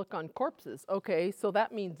going to look on corpses, okay, so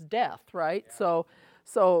that means death, right? Yeah.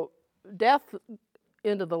 So death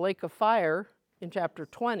into the lake of fire in chapter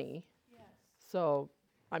 20. Yes. So,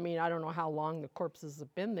 I mean, I don't know how long the corpses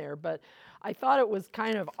have been there, but I thought it was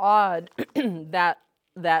kind of odd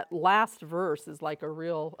that last verse is like a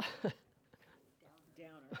real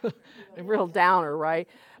Downer. a real downer, right?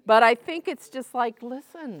 But I think it's just like,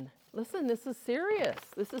 listen, this is serious.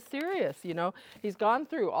 This is serious, you know. He's gone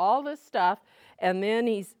through all this stuff, and then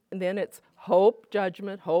it's hope,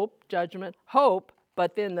 judgment, hope.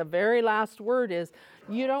 But then the very last word is,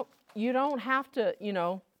 you don't have to, you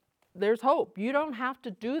know, there's hope. You don't have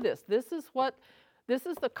to do this. This is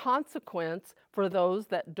the consequence for those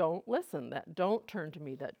that don't listen, that don't turn to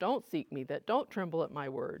me, that don't seek me, that don't tremble at my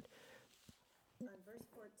word. On verse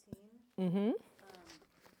 14, Mm-hmm.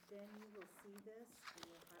 then you will see this, and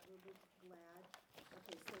your heart will be glad.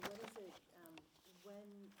 Okay, so what is it,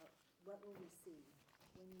 what will we see?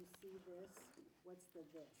 When you see this, what's the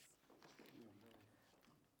this?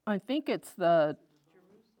 I think it's the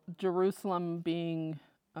Jerusalem being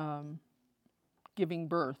giving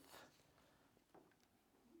birth,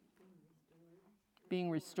 being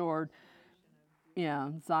restored. Yeah,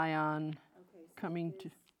 Zion Okay, so coming to.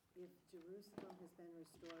 if Jerusalem has been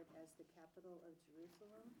restored as the capital of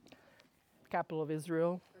Jerusalem, Capital of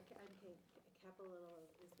Israel. or, capital of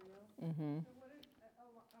Israel? Mm-hmm.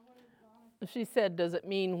 She said, does it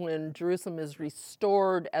mean when Jerusalem is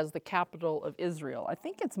restored as the capital of Israel? I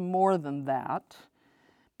think it's more than that,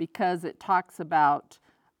 because it talks about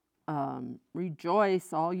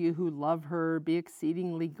rejoice, all you who love her, be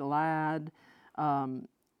exceedingly glad.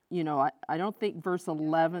 You know, I don't think verse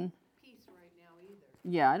 11. Peace right now either.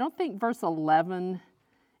 Yeah, I don't think verse 11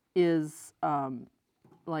 is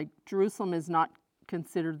like Jerusalem is not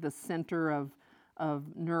considered the center of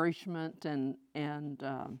nourishment and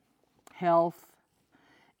health.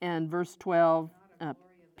 And verse 12,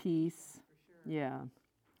 peace. Yeah.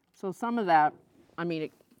 So some of that, I mean,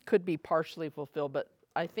 it could be partially fulfilled, but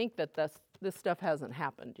I think that this stuff hasn't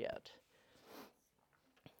happened yet.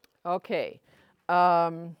 Okay.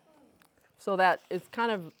 So that is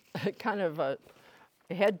kind of a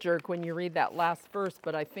head jerk when you read that last verse,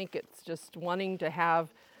 but I think it's just wanting to have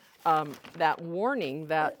that warning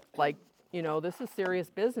that, like, you know, this is serious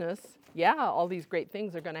business. Yeah, all these great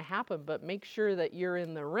things are going to happen, but make sure that you're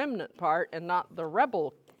in the remnant part and not the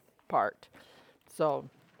rebel part. So,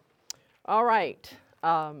 all right.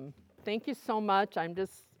 Thank you so much. I'm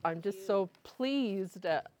just so pleased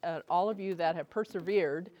at all of you that have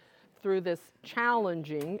persevered through this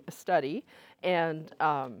challenging study, and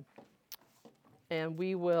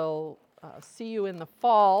we will see you in the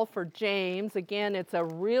fall for James. Again, it's a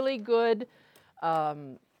really good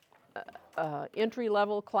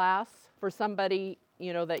entry-level class for somebody,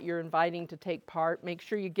 you know, that you're inviting to take part. Make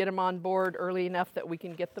sure you get them on board early enough that we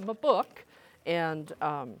can get them a book, and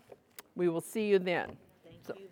we will see you then.